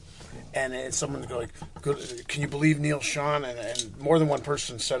film, and someone's going, "Good, can you believe Neil Sean?" And more than one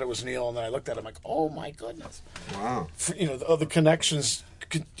person said it was Neil. And then I looked at him like, "Oh my goodness!" Wow. The connections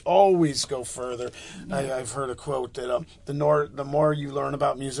could always go further. I've heard a quote that the more you learn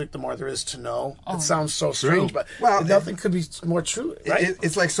about music, the more there is to know. It sounds so strange, but Well, nothing could be more true, right?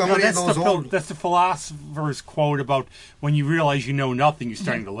 It's like so No, many of that's, those old. that's the philosopher's quote about when you realize you know nothing, you're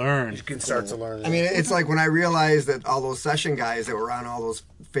starting to learn. You can start to learn. I mean, it's like when I realized that all those session guys that were on all those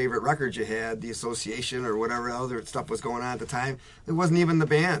favorite records you had, the association or whatever other stuff was going on at the time, it wasn't even the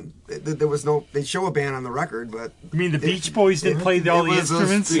band. There was no. They'd show a band on the record, but I mean, the Beach Boys didn't play all the was those-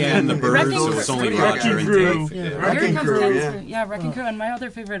 instruments. Yeah, and the Birds, Wrecking it was Crew. only Wrecking Roger and Crew. Dave. Yeah. Here Wrecking comes Crew, Cancer. yeah. Wrecking Crew, and my other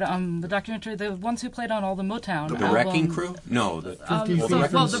favorite, the documentary, the ones who played on all the Motown. The albums. Wrecking Crew? No. The, 50 So, Feet well,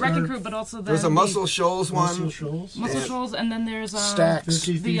 from the Wrecking Start. Crew, but also there was a the Muscle Shoals Muscle one, Shoals. Muscle Shoals, and then there's Stacks.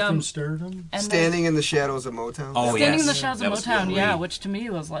 50 feet The, from Stardom. and Standing in the Shadows of Motown. Oh, Standing in yes. the Shadows of That was Motown, great. yeah, which to me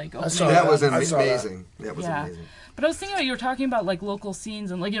was like, oh, saw man. That was I saw that. amazing. That was Yeah. amazing. But I was thinking about, you were talking about like local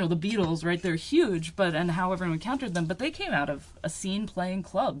scenes and like, the Beatles, right? They're huge, but and how everyone encountered them, but they came out of a scene playing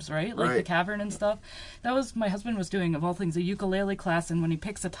clubs, right? Like the Right. Cavern and stuff. That was, my husband was doing, of all things, a ukulele class, and when he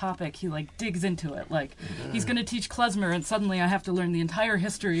picks a topic, he like digs into it. Like he's going to teach klezmer, and suddenly I have to learn the entire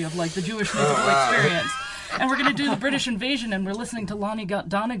history of like the Jewish musical experience. And we're going to do the British invasion, and we're listening to Lonnie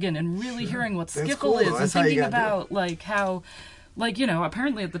Donegan and really hearing what That's skiffle cool, is, though. and That's how you thinking gotta do it. about like how, like,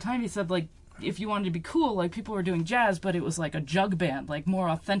 apparently at the time he said like, if you wanted to be cool, like people were doing jazz, but it was like a jug band, like more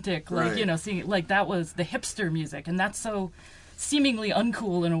authentic, like Right. seeing like that was the hipster music, and that's so seemingly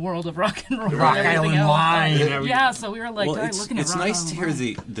uncool in a world of rock and roll. Rock and everything Island else. Line and Yeah, everything. so we were like, well, "Guy, it's looking at Rock nice to Island hear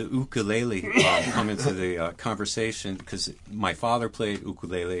Line." the ukulele come into the conversation, because my father played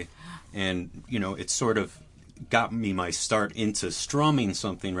ukulele, and it sort of got me my start into strumming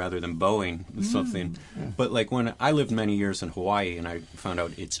something rather than bowing something. But like when I lived many years in Hawaii, and I found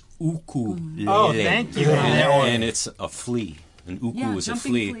out it's ukulele. Oh, thank you for that one. And it's a flea. An uku Yeah, is a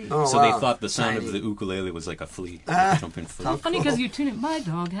jumping flea. flea. Oh, so wow. they thought the sound of Tiny. the ukulele was like a flea, jumping flea. how Funny because you tune it. My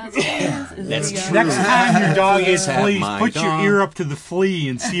dog has fleas. That's true. Next time your dog has Tap fleas, my put your dog. ear up to the flea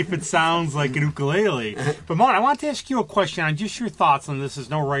and see if it sounds like an ukulele. But Mon, I want to ask you a question on just your thoughts on this.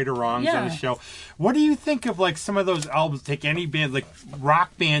 There's no right or wrongs on the Yeah. show. What do you think of like some of those albums? Take any band, like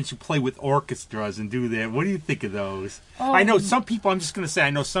rock bands who play with orchestras and do that. What do you think of those? I know some people. I'm just going to say,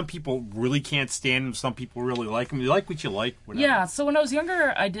 I know some people really can't stand them. Some people really like them. You like what you like. Whatever. Yeah, so when I was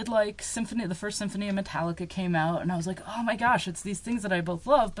younger, I did like Symphony. The first Symphony of Metallica came out, and I was like, oh my gosh, it's these things that I both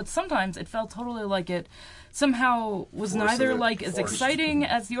love. But sometimes it felt totally like it somehow was neither like as exciting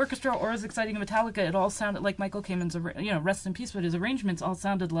as the orchestra or as exciting as Metallica. It all sounded like Michael Kamen's, rest in peace, but his arrangements all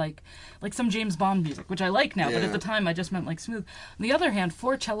sounded like some James Bond music, which I like now. But Yeah. at the time, I just meant like smooth. On the other hand,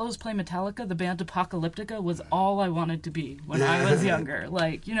 Four Cellos Play Metallica, the band Apocalyptica, was all I wanted to be when I was younger.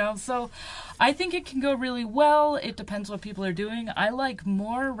 So I think it can go really well. It depends what people are doing. I like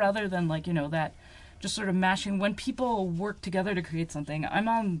more rather than that just sort of mashing. When people work together to create something, I'm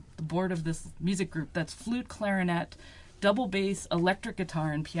on the board of this music group that's flute, clarinet, double bass, electric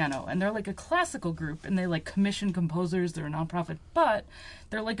guitar, and piano. And they're like a classical group, and they like commission composers. They're a nonprofit, but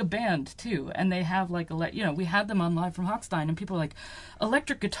they're like a band too. And they have like we had them on Live from Hochstein, and people are like,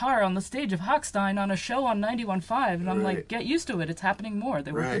 electric guitar on the stage of Hochstein on a show on 91.5, and I'm like, Right. get used to it. It's happening more.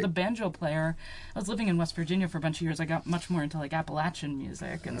 They work with Right. a banjo player. I was living in West Virginia for a bunch of years. I got much more into like Appalachian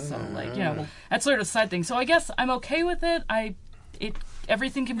music, and so that's sort of a side thing. So I guess I'm okay with it.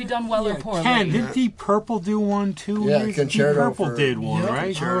 Everything can be done well or poorly. Ken, didn't Deep Purple do one too? Yeah, Deep Concerto Purple for- did one, Yep. right? I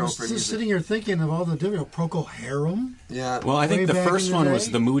Concerto was for just music. sitting here thinking of all the different Procol Harum. Yeah. Well, I Way think the back first in the one day?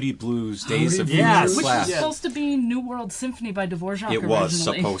 was the Moody Blues, Days of Moody Future Blues. Which Class. was supposed to be New World Symphony by Dvorak It was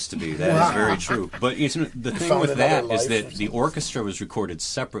originally. supposed to be. That is very true. But the thing found with another that is life that or the orchestra was recorded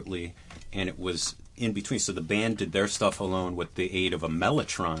separately, and it was in between. So the band did their stuff alone with the aid of a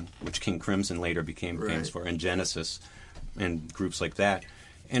mellotron, which King Crimson later became famous for, and Genesis, and groups like that.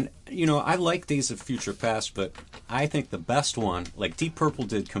 And, I like Days of Future Past, but I think the best one, like Deep Purple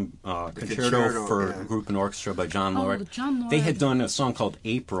did Concerto Concerto, for yeah. Group and Orchestra by John Oh, Lord. John Lord. They had done a song called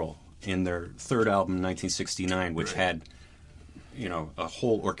April in their third album, 1969, which had a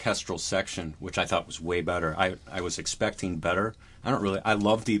whole orchestral section, which I thought was way better. I was expecting better. I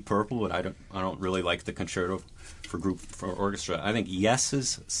love Deep Purple, but I don't really like the Concerto for Orchestra. I think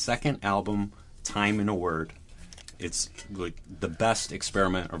Yes's second album, Time in a Word, it's like the best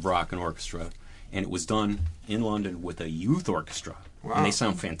experiment of rock and orchestra. and it was done in London with a youth orchestra. Wow. And they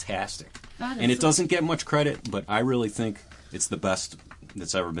sound fantastic. That is And it so- doesn't get much credit, but I really think it's the best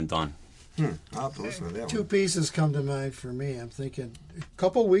that's ever been done. I'll have to listen to that Two one. pieces come to mind for me. I'm thinking a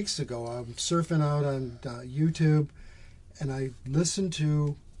couple weeks ago, I'm surfing out on YouTube, and I listened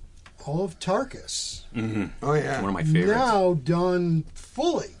to all of Tarkus, Oh yeah. One of my favorites. now done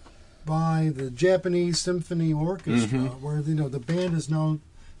fully by the Japanese Symphony Orchestra, where the band is now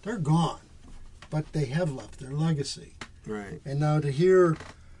they're gone, but they have left their legacy. Right. And now to hear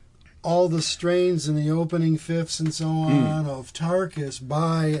all the strains in the opening fifths and so on of Tarkus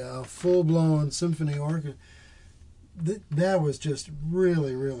by a full-blown symphony orchestra, that was just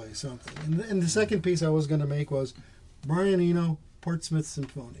really, really something. And the second piece I was going to make was Brian Eno, Portsmouth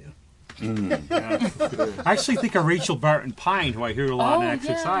Symphonia. I actually think of Rachel Barton Pine, who I hear a lot Oh, on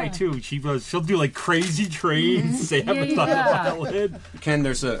XSI yeah. too. She'll do like Crazy Trains, Sabbath on the Yeah. violin. Ken,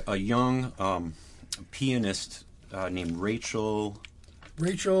 there's a young pianist named Rachel.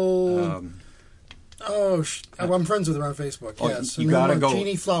 I'm friends with her on Facebook. Oh, Yes, you Her name gotta was go-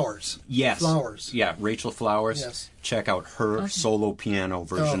 Jeannie Flowers. Yes. Flowers. Yeah, Rachel Flowers. Yes. Check out her solo piano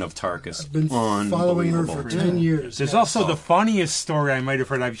version Oh, of Tarkus. I've been following her for Unbelievable. 10 years. There's Yeah. also the funniest story I might have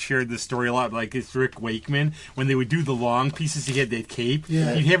heard. I've shared this story a lot. Like it's Rick Wakeman when they would do the long pieces. He had that cape.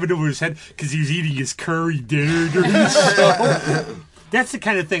 Yeah. He'd have it over his head because he was eating his curry dinner during the show. That's the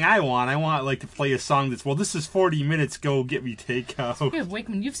kind of thing I want. I want like to play a song that's this is 40 minutes. Go get me takeout. Yeah,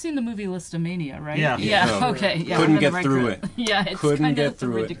 Wakeman, you've seen the movie Listomania, right? Yeah. Yeah. Yeah. Okay. Yeah. Couldn't I'm in the get right through group. it. Yeah. It's Couldn't kind get of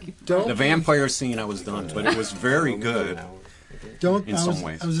through it. ridiculous. The vampire scene, I was done, but it was very good. in some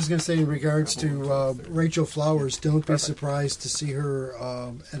ways. I was just going to say, in regards to Rachel Flowers, don't be surprised to see her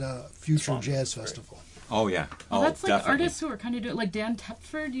at a future jazz festival. Oh yeah. Well, Oh, that's like definitely. artists who are kind of doing like Dan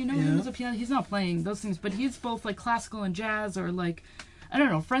Tepford. You know him as a piano. He's not playing those things, but he's both like classical and jazz, or like I don't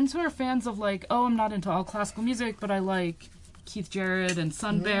know, friends who are fans of like, oh, I'm not into all classical music, but I like Keith Jarrett and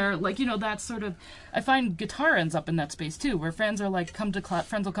Sun Bear, like that sort of. I find guitar ends up in that space too, where fans are like,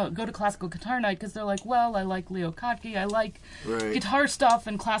 friends will go to classical guitar night because they're like, well, I like Leo Kottke, I like Right. guitar stuff,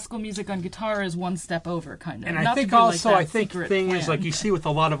 and classical music on guitar is one step over, kind of. And Not I to think be like also, that I think the secret thing is, plan. like you see with a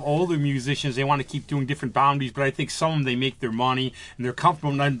lot of older musicians, they want to keep doing different boundaries, but I think some of them, they make their money and they're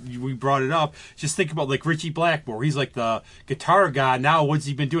comfortable. And then we brought it up. Just think about like Richie Blackmore. He's like the guitar guy. Now, what's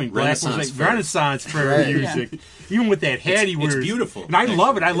he been doing? Renaissance Blackmore's like fair. Renaissance fair Right. music. Even with that hat he wears. It's beautiful. And I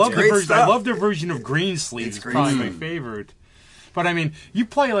love it. I love the great version. I stuff. love their version of Green Sleeves. It's It's great probably stuff. my favorite. But I mean, you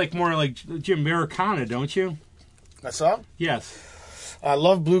play like more like Jim Americana, don't you? That's all. Yes. I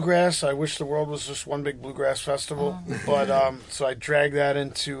love bluegrass. I wish the world was just one big bluegrass festival. But so I drag that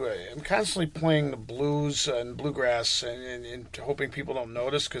into. I'm constantly playing the blues and bluegrass, and hoping people don't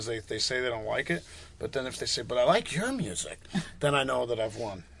notice because they say they don't like it. But then if they say, "But I like your music," then I know that I've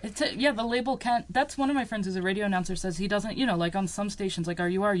won. The label can't. That's one of my friends who's a radio announcer says he doesn't. Like on some stations, like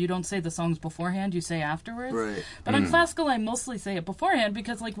RUR, you don't say the songs beforehand. You say afterwards. Right. But on classical, I mostly say it beforehand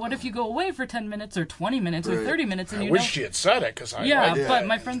because, like, what if you go away for 10 minutes or 20 minutes or Right. 30 minutes and I you wish know? she had said it because I Yeah, like it. but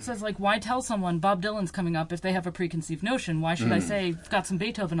my friend says, like, why tell someone Bob Dylan's coming up if they have a preconceived notion? Why should I say, I've got some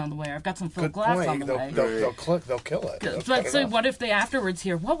Beethoven on the way, or I've got some Philip Good Glass point. on the way? They'll kill it. They'll cut But it so off. what if they afterwards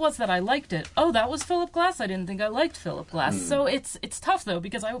hear, what was that? I liked it. Oh, that was Philip Glass. I didn't think I liked Philip Glass. So it's tough, though,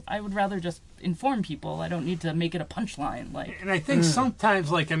 because I would rather just inform people. I don't need to make it a punchline. Like, And I think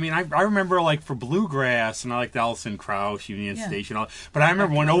sometimes, like, I mean, I remember, like, for bluegrass, and I liked Alison Krauss, Union Yeah. Station, all, but I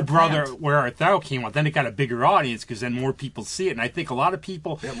remember when Oh Brother, Where Art Thou came out, then it got a bigger audience because then more people see it. And I think a lot of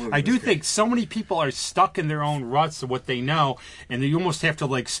people, That movie I do was think so many people are stuck in their own ruts of what they know, and you almost have to,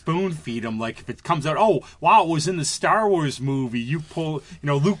 like, spoon feed them. Like, if it comes out, oh, wow, it was in the Star Wars movie,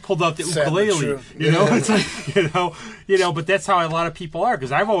 Luke pulled out the Sad but ukulele, true. it's like, but that's how a lot of people are,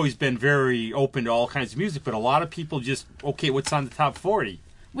 because I've always been very open to all kinds of music, but a lot of people just, okay, what's on the top 40?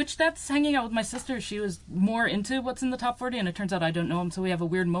 which that's hanging out with my sister. She was more into what's in the top 40, and it turns out I don't know him. So we have a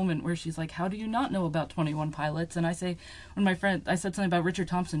weird moment where she's like, how do you not know about 21 Pilots? And I say, I said something about Richard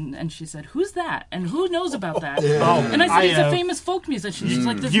Thompson, and she said, who's that? And who knows about that? And I said, he's a famous folk musician. She's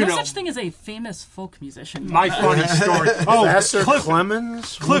like, there's no such thing as a famous folk musician. My funny story. Oh, Vassar Cliff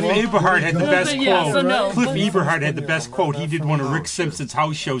Clemens. Eberhard had the best Yeah, quote. so no. Cliff Eberhard had the best quote. He did one of Rick Simpson's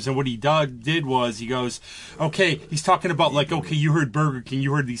house shows, and what he did was he goes, okay, he's talking about like, okay, you heard Burger King,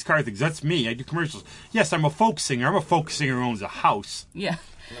 you heard these car things. That's me. I do commercials. Yes, I'm a folk singer. I'm a folk singer who owns a house. Yeah.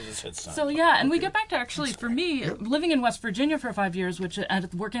 Some of his hit songs. So yeah, and we get back to actually, for me, living in West Virginia for 5 years,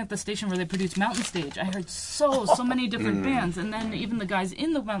 working at the station where they produce Mountain Stage, I heard so many different bands, and then even the guys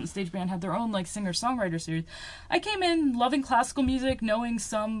in the Mountain Stage band had their own like singer-songwriter series. I came in loving classical music, knowing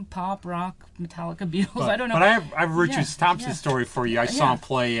some pop, rock, Metallica, Beatles. I don't know. But I have Richard Thompson's story for you. I saw Yeah. him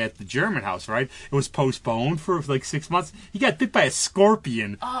play at the German House, right? It was postponed for like 6 months. He got bit by a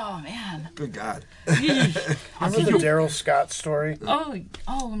scorpion. Oh man. Good God. Yeesh. Remember the Daryl Scott story Oh,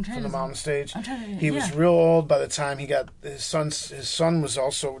 I'm trying from the to. Mountain Stage? I'm trying to. He was real old by the time he got his son. His son was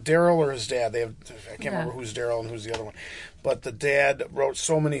also Daryl or his dad. I can't remember who's Daryl and who's the other one. But the dad wrote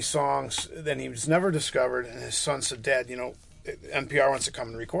so many songs, then he was never discovered. And his son said, "Dad, NPR wants to come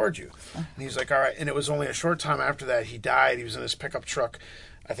and record you." And he's like, "All right." And it was only a short time after that he died. He was in his pickup truck.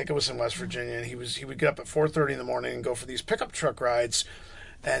 I think it was in West Virginia, and he would get up at 4:30 in the morning and go for these pickup truck rides.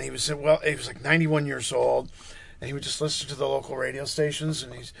 And he was like 91 years old. And he would just listen to the local radio stations,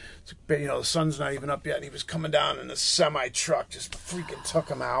 and the sun's not even up yet. And he was coming down, and the semi truck just freaking took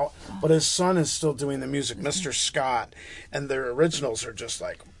him out. But his son is still doing the music, Mr. Scott, and their originals are just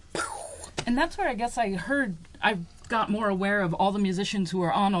like. And that's where I guess I got more aware of all the musicians who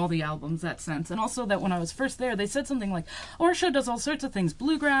were on all the albums, that sense. And also that when I was first there, they said something like, our show does all sorts of things,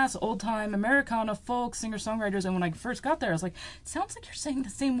 bluegrass, old-time, Americana, folk, singer-songwriters. And when I first got there, I was like, it sounds like you're saying the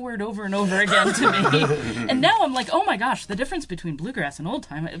same word over and over again to me. And now I'm like, oh my gosh, the difference between bluegrass and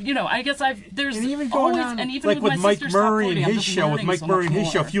old-time. I guess there's And even always, going on, and even like with my Mike sister's top Murray 40, and I'm his just show, learning so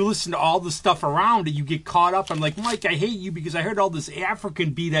much more. if you listen to all the stuff around it, you get caught up. I'm like, Mike, I hate you because I heard all this African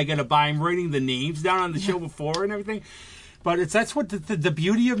beat I got to buy. I'm writing the names down on the show before and everything. But that's what the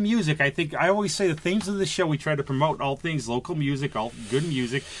beauty of music. I think I always say the themes of the show, we try to promote all things local music, all good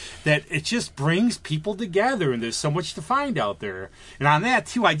music, that it just brings people together, and there's so much to find out there. And on that,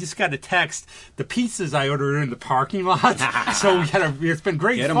 too, I just got a text, the pizzas I ordered in the parking lot. So it's been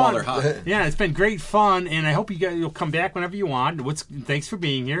great Get fun. them while they're hot. Yeah, it's been great fun, and I hope you'll come back whenever you want. Thanks for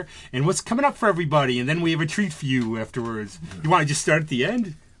being here. And what's coming up for everybody? And then we have a treat for you afterwards. You want to just start at the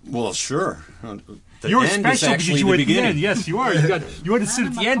end? Well, sure. The You're end is special because actually you the were at the beginning. end. Yes, you are. You want to sit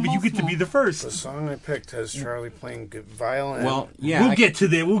at the end, but you get to be the The first. song I picked has Charlie playing good violin. Well, yeah. We'll get to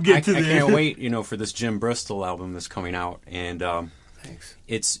that. I can't wait, for this Jim Bristol album that's coming out, and Thanks.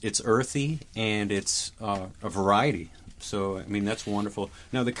 it's earthy and it's a variety. So I mean that's wonderful.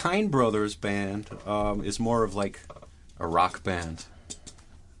 Now the Kind Brothers band is more of like a rock band.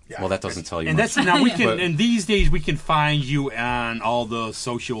 Yeah. Well, that doesn't tell you And much. that's now we can. But- And these days we can find you on all the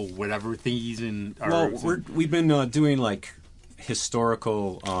social whatever thingies and. We've been doing like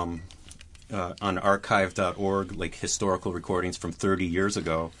historical on archive.org, like historical recordings from 30 years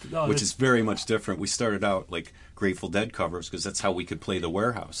ago, which is very much different. We started out like Grateful Dead covers because that's how we could play the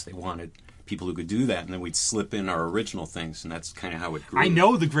Warehouse. They wanted people who could do that, and then we'd slip in our original things, and that's kind of how it grew. I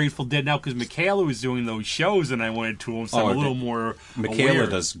know the Grateful Dead now because Michaela was doing those shows, and I went to them, so I'm a little more. Michaela aware.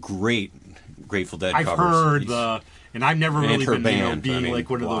 does great Grateful Dead I've covers. heard and I've never And really her been band, being I mean, like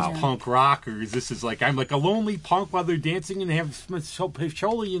one of wow. those punk rockers. This is like I'm like a lonely punk while they're dancing and they have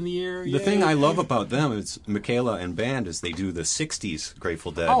Choli in the air. The thing I love about them is Michaela and band is they do the 60s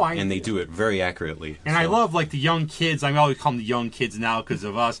Grateful Dead, Oh, and they do it very accurately. And I love like the young kids. I always call them the young kids now because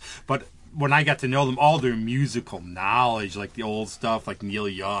of us, but when I got to know them, all their musical knowledge, like the old stuff, like Neil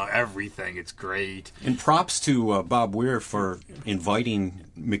Young, everything, it's great. And props to Bob Weir for inviting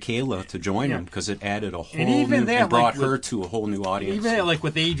Michaela to join him because it added a whole even new, that, and brought like, her to a whole new audience. Even like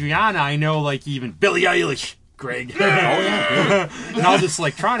with Adriana, I know like even Billie Eilish. Greg. yeah. And all this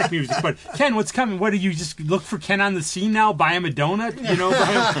electronic music. But Ken, what's coming? What do you just look for Ken on the scene now? Buy him a donut?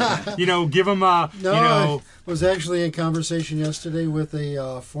 Give him a, I was actually in conversation yesterday with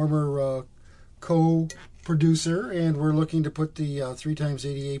a former co-producer, and we're looking to put the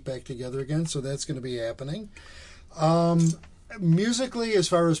 3x88 back together again, so that's going to be happening. Musically, as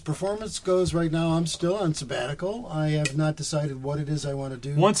far as performance goes right now, I'm still on sabbatical. I have not decided what it is I want to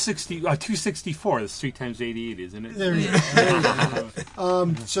do. 264, that's 3x88, isn't it? There you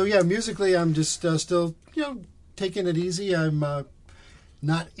go. So yeah, musically, I'm just still, taking it easy. I'm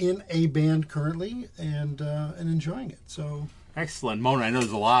not in a band currently, and enjoying it. So Excellent. Mona, I know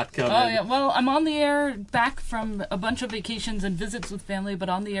there's a lot coming. Oh, yeah. Well, I'm on the air back from a bunch of vacations and visits with family, but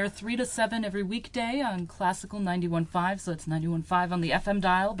on the air 3 to 7 every weekday on Classical 91.5, so it's 91.5 on the FM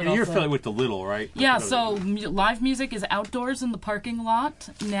dial. But And you're also, affiliated with the Little, right? yeah, so live music is outdoors in the parking lot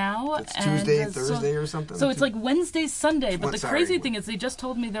now. It's Tuesday, and, Thursday, or something? So it's like Wednesday, Sunday. But What, the sorry, crazy what? thing is they just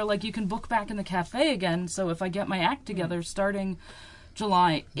told me they're like, you can book back in the cafe again. So if I get my act together starting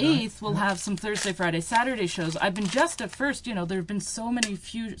July 8th, we'll have some Thursday, Friday, Saturday shows. I've been just at first, there have been so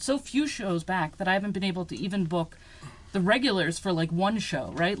few shows back that I haven't been able to even book the regulars for like one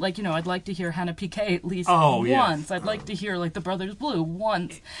show, right? Like, you know, I'd like to hear Hannah Piquet at least Oh, yeah. once. I'd like to hear like the Brothers Blue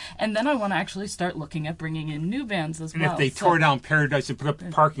once. And then I want to actually start looking at bringing in new bands as And well. if they tore down Paradise and put up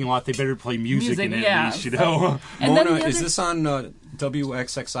the parking lot, they better play music in it yeah. at least, you know? And then Mona, the is other- this on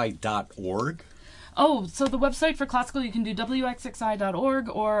WXXI.org? Oh, so the website for classical, you can do wxxi.org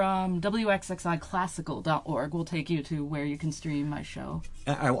or wxxiclassical.org will take you to where you can stream my show.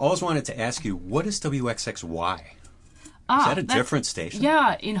 I always wanted to ask you, what is WXXY? Is that a that's- different station?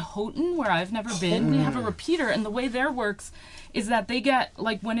 Yeah, in Houghton, where I've never been, we have a repeater, and the way there works is that they get,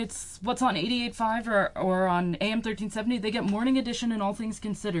 like, when it's what's on 88.5 or on AM 1370, they get Morning Edition and All Things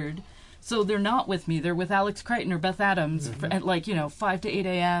Considered. So they're not with me. They're with Alex Crichton or Beth Adams at, like, you know, 5 to 8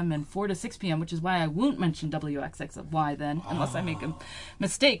 a.m. and 4 to 6 p.m., which is why I won't mention WXXY then, unless I make a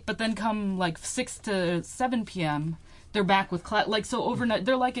mistake. But then come, like, 6 to 7 p.m., they're back with, so overnight,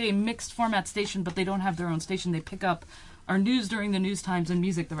 they're like a mixed format station, but they don't have their own station. They pick up our news during the news times and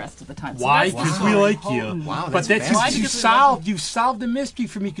music the rest of the time. So Why? that's the Because story. we like you. Houghton. Wow, But that's fascinating. Why? you Because we like you solved the mystery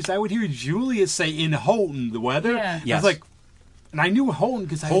for me because I would hear Julia say in Houghton the weather. Yeah. I Yes. was like, and I knew Houghton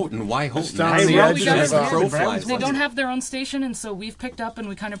because Houghton, why Houghton? down I the love edge you of, guys. uh, crow But I flies. was They don't have their own station, and so we've picked up and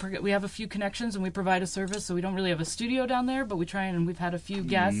we kind of we have a few connections and we provide a service. So we don't really have a studio down there, but we try and we've had a few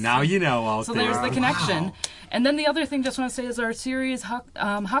guests. Now you know out So there. there's the connection. And then the other thing, just want to say, is our series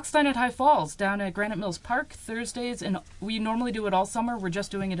Hochstein at High Falls down at Granite Mills Park Thursdays, and we normally do it all summer. We're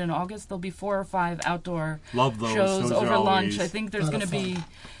just doing it in August. There'll be 4 or 5 outdoor Love those. shows Those are over lunch. always I think there's lot going of to be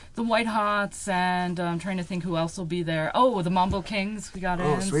the White Hots, and I'm trying to think who else will be there. Oh, the Mambo Kings we got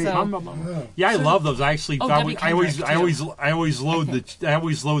Oh, in. sweet. So, Yeah, I love those. I actually, Oh, I, Debbie I always, Kendrick, I always load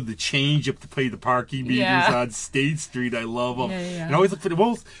the change up to play the parking meters Yeah. on State Street. I love them. Yeah. And I always look for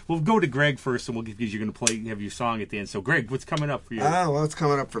the. We'll go to Greg first, and because you're going to have your song at the end. So, Greg, what's coming up for you? Well, it's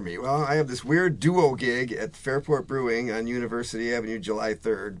coming up for me. Well, I have this weird duo gig at Fairport Brewing on University Avenue, July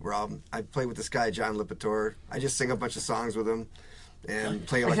 3rd, where I play with this guy, John Lipitor. I just sing a bunch of songs with him and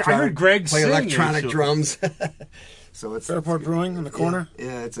play heard electronic, Greg sing, electronic actually. drums. So it's Fairport Brewing in the corner.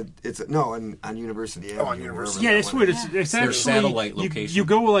 Yeah, on University Avenue. on University. wherever Yeah, that it's one weird. is. It's Their actually satellite you- location. You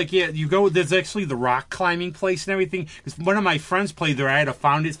go. There's actually the rock climbing place and everything. 'Cause one of my friends played there. I had to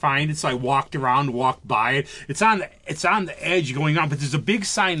find it, so I walked by it. It's on the edge going on, but there's a big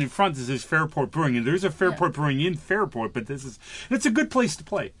sign in front that says Fairport Brewing, and there's a Fairport Brewing in Fairport. But it's a good place to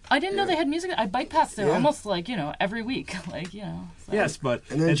play. I didn't know they had music. I bike past there Yeah. almost like, you know, every week. Like, you know. So. Yes, but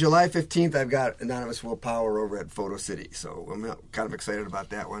And then July 15th, I've got Anonymous Willpower over at Photo City. So I'm kind of excited about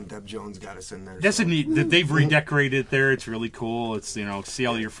that one. Deb Jones got us in there. that's so. a neat. They've redecorated there. It's really cool. It's see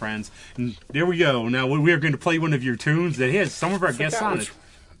all your friends. And there we go. Now we are going to play one of your tunes that has some of our guests on it.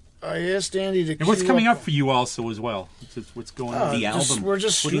 I asked Andy to. And what's queue coming up for you also as well? What's going on? The album. We're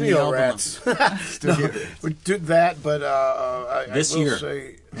just Putting the studio album rats. Studio- We do that, but This I will year.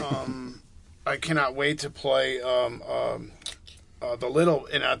 say I cannot wait to play the Little,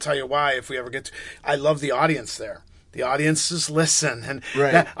 and I'll tell you why. If we ever get to, I love the audience there. The audiences listen, and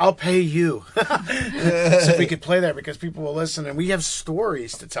Right. I'll pay you. So if we could play there, because people will listen, and we have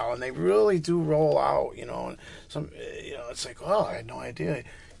stories to tell, and they really do roll out. You know, and it's like, oh, I had no idea.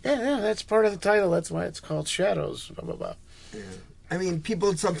 Yeah, that's part of the title. That's why it's called Shadows. Blah blah blah. I mean,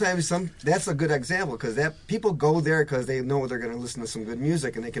 people sometimes that's a good example because people go there because they know they're going to listen to some good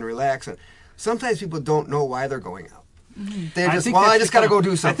music and they can relax. And sometimes people don't know why they're going out. They just I just got to go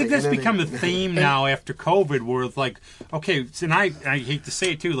do something. I think that's and then become they- the theme now after COVID, where it's like, okay, and I hate to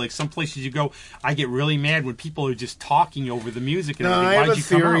say it too, like some places you go, I get really mad when people are just talking over the music. And No, I everything. have Why'd a you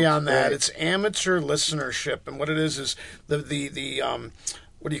come theory out? on that. Right. It's amateur listenership, and what it is the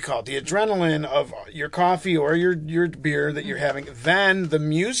what do you call it? The adrenaline of your coffee or your beer that you're having. Then the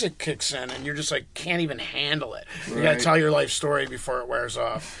music kicks in, and you're just like can't even handle it. You got to Right. tell your life story before it wears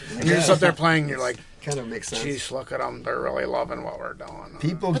off. And you're just up there playing. And you're like, kind of makes sense. geez, look at them. They're really loving what we're doing.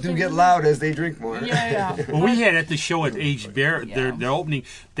 People do get loud as they drink more. Yeah. Well, we had at the show at Aged Bear, their opening,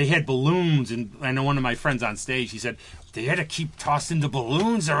 they had balloons, and I know one of my friends on stage, he said, they had to keep tossing the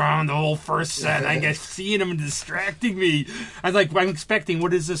balloons around the whole first set. I guess seeing them and distracting me. I was like, I'm expecting,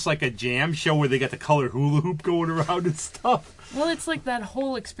 what is this, like a jam show where they got the color hula hoop going around and stuff? Well, it's like that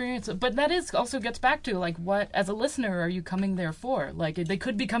whole experience, but that is also gets back to like what, as a listener, are you coming there for? Like they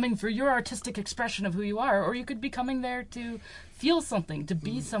could be coming for your artistic expression of who you are, or you could be coming there to feel something, to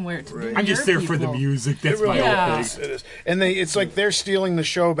be somewhere, to be I'm just near there for the people. music. That's It really my Yeah. whole is. thing. It is, and it's like they're stealing the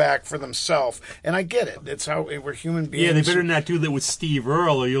show back for themselves, and I get it. It's how we're human beings. Yeah, they better not do that with Steve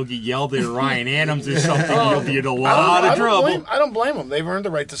Earle, or you'll get yelled at Ryan Adams or something. And you'll be in a lot of trouble. I don't blame them. They've earned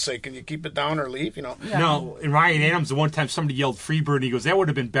the right to say, "Can you keep it down or leave?" You know. Yeah. No, and Ryan Adams, the one time somebody yelled Freebird, and he goes, that would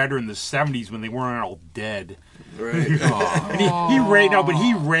have been better in the 70s when they weren't all dead. Right. And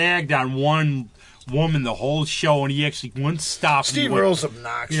he ragged on one woman the whole show, and he actually wouldn't stop. Steve Earle's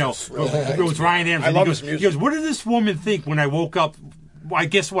obnoxious. It was Ryan Adams. I love his music. He goes, "What did this woman think when I woke up?" Well, I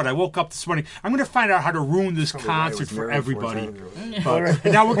guess what? I woke up this morning. I'm going to find out how to ruin this concert for everybody. But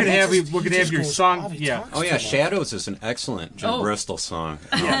now we're going to have your song. Yeah. Oh yeah, Shadows is an excellent Jim Bristol song.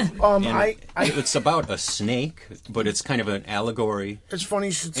 It's about a snake, but it's kind of an allegory. It's funny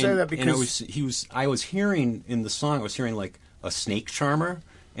you should say that because I was hearing in the song, like a snake charmer.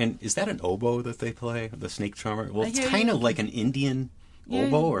 And is that an oboe that they play? The snake charmer? Well, it's kind of like an Indian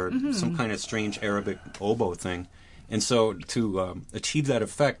oboe or some kind of strange Arabic oboe thing. And so to achieve that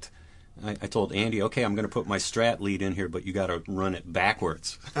effect, I told Andy, okay, I'm going to put my Strat lead in here, but you got to run it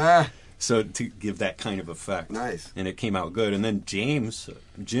backwards. So to give that kind of effect. Nice. And it came out good. And then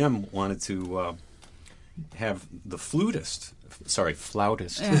Jim wanted to have the flautist. They play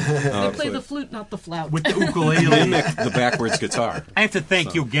the flute, not the flout. With the ukulele. Mimic the backwards guitar. I have to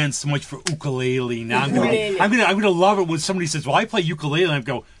thank you again so much for ukulele. Now I'm gonna love it when somebody says, "Well, I play ukulele," and I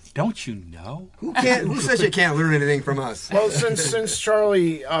go, "Don't you know?" Who says you can't learn anything from us? Well, since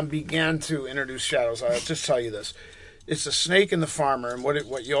Charlie began to introduce Shadows, I'll just tell you this. It's the snake and the farmer, and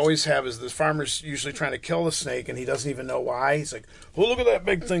what you always have is the farmer's usually trying to kill the snake, and he doesn't even know why. He's like, well, look at that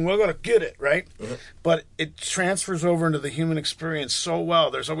big thing. We're going to get it, right? But it transfers over into the human experience so well.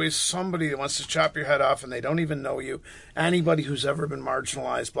 There's always somebody that wants to chop your head off, and they don't even know you. Anybody who's ever been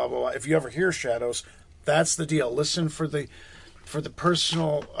marginalized, blah, blah, blah. If you ever hear Shadows, that's the deal. Listen for the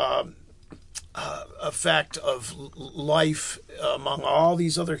personal effect of life among all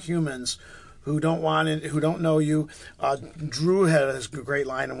these other humans who don't want it, who don't know you. Drew had a great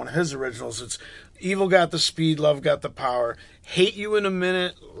line in one of his originals. It's evil got the speed, love got the power. Hate you in a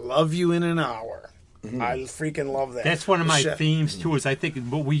minute, love you in an hour. I freaking love that. That's one of my themes too. Is I think,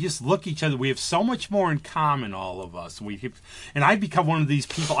 but we just look at each other. We have so much more in common, all of us. And I become one of these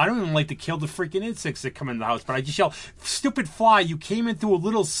people. I don't even like to kill the freaking insects that come in the house, but I just yell, "Stupid fly! You came in through a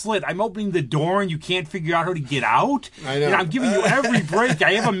little slit. I'm opening the door, and you can't figure out how to get out." I know. And I'm giving you every break.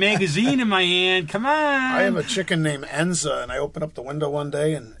 I have a magazine in my hand. Come on. I have a chicken named Enza, and I open up the window one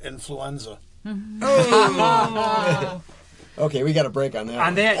day and influenza. Okay, we got a break on that.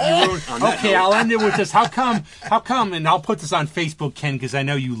 I'll end it with this. How come, and I'll put this on Facebook, Ken, because I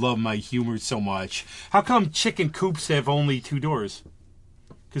know you love my humor so much. How come chicken coops have only 2 doors?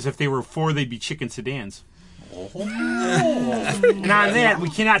 Because if they were 4, they'd be chicken sedans. And on that, we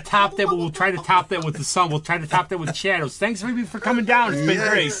cannot top that, but we'll try to top that with the sun. We'll try to top that with Shadows. Thanks, everybody, for coming down. It's been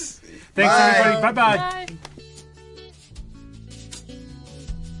great. Thanks, everybody. Bye-bye. Bye.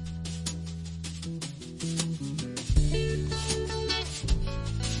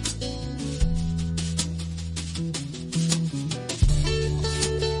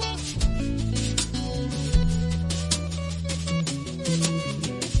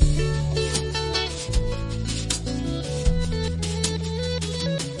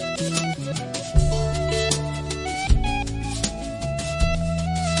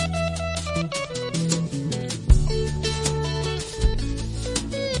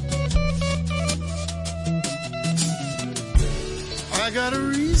 I got a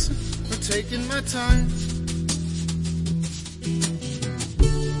reason for taking my time,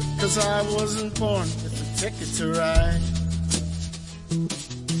 'cause I wasn't born with a ticket to ride.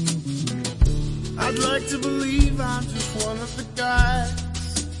 I'd like to believe I'm just one of the guys,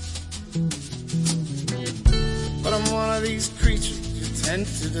 but I'm one of these creatures you tend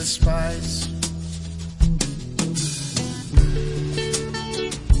to despise.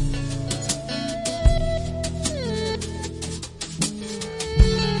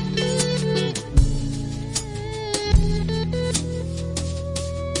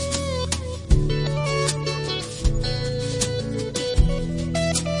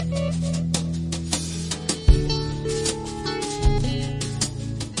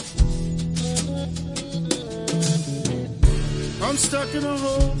 I'm stuck in a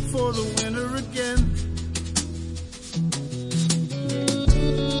hole for the winter again.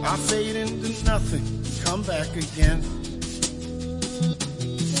 I fade into nothing, come back again.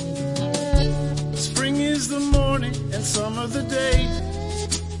 Spring is the morning and summer the day.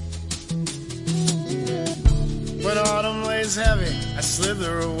 When autumn lays heavy, I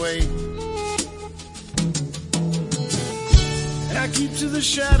slither away. And I keep to the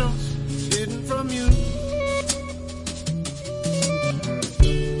shadows, hidden from you.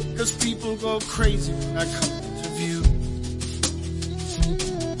 'Cause people go crazy when I come to view.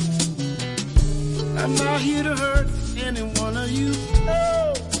 I'm not here to hurt any one of you,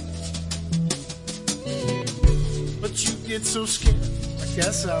 no. But you get so scared, I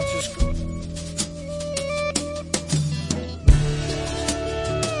guess I'll just go.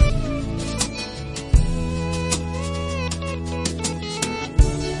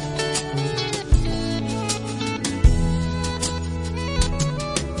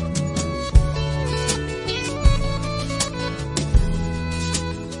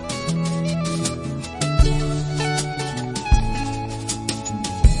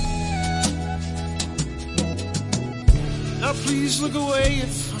 please look away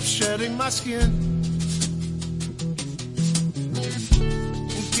if I'm shedding my skin.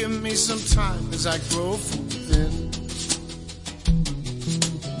 And give me some time as I grow from within.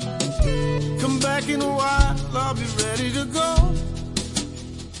 Come back in a while, I'll be ready to go.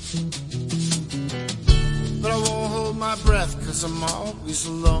 But I won't hold my breath, 'cause I'm always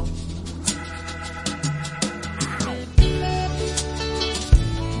alone.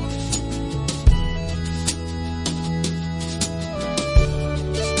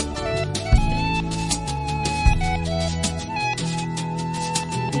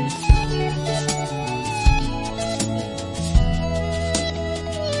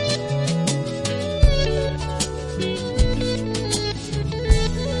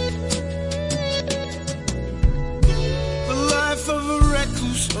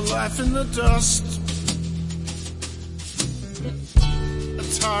 Life in the dust,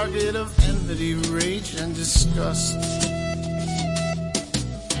 a target of enmity, rage, and disgust.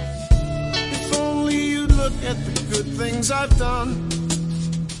 If only you'd look at the good things I've done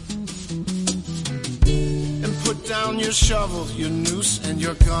and put down your shovel, your noose, and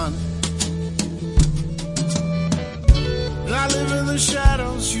your gun. And I live in the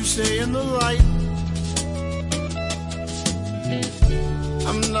shadows, you stay in the light.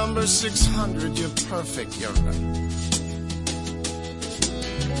 I'm number 600, you're perfect, you're right.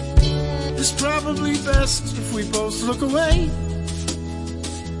 It's probably best if we both look away.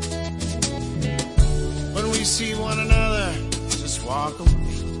 When we see one another, just walk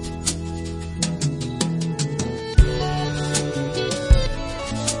away.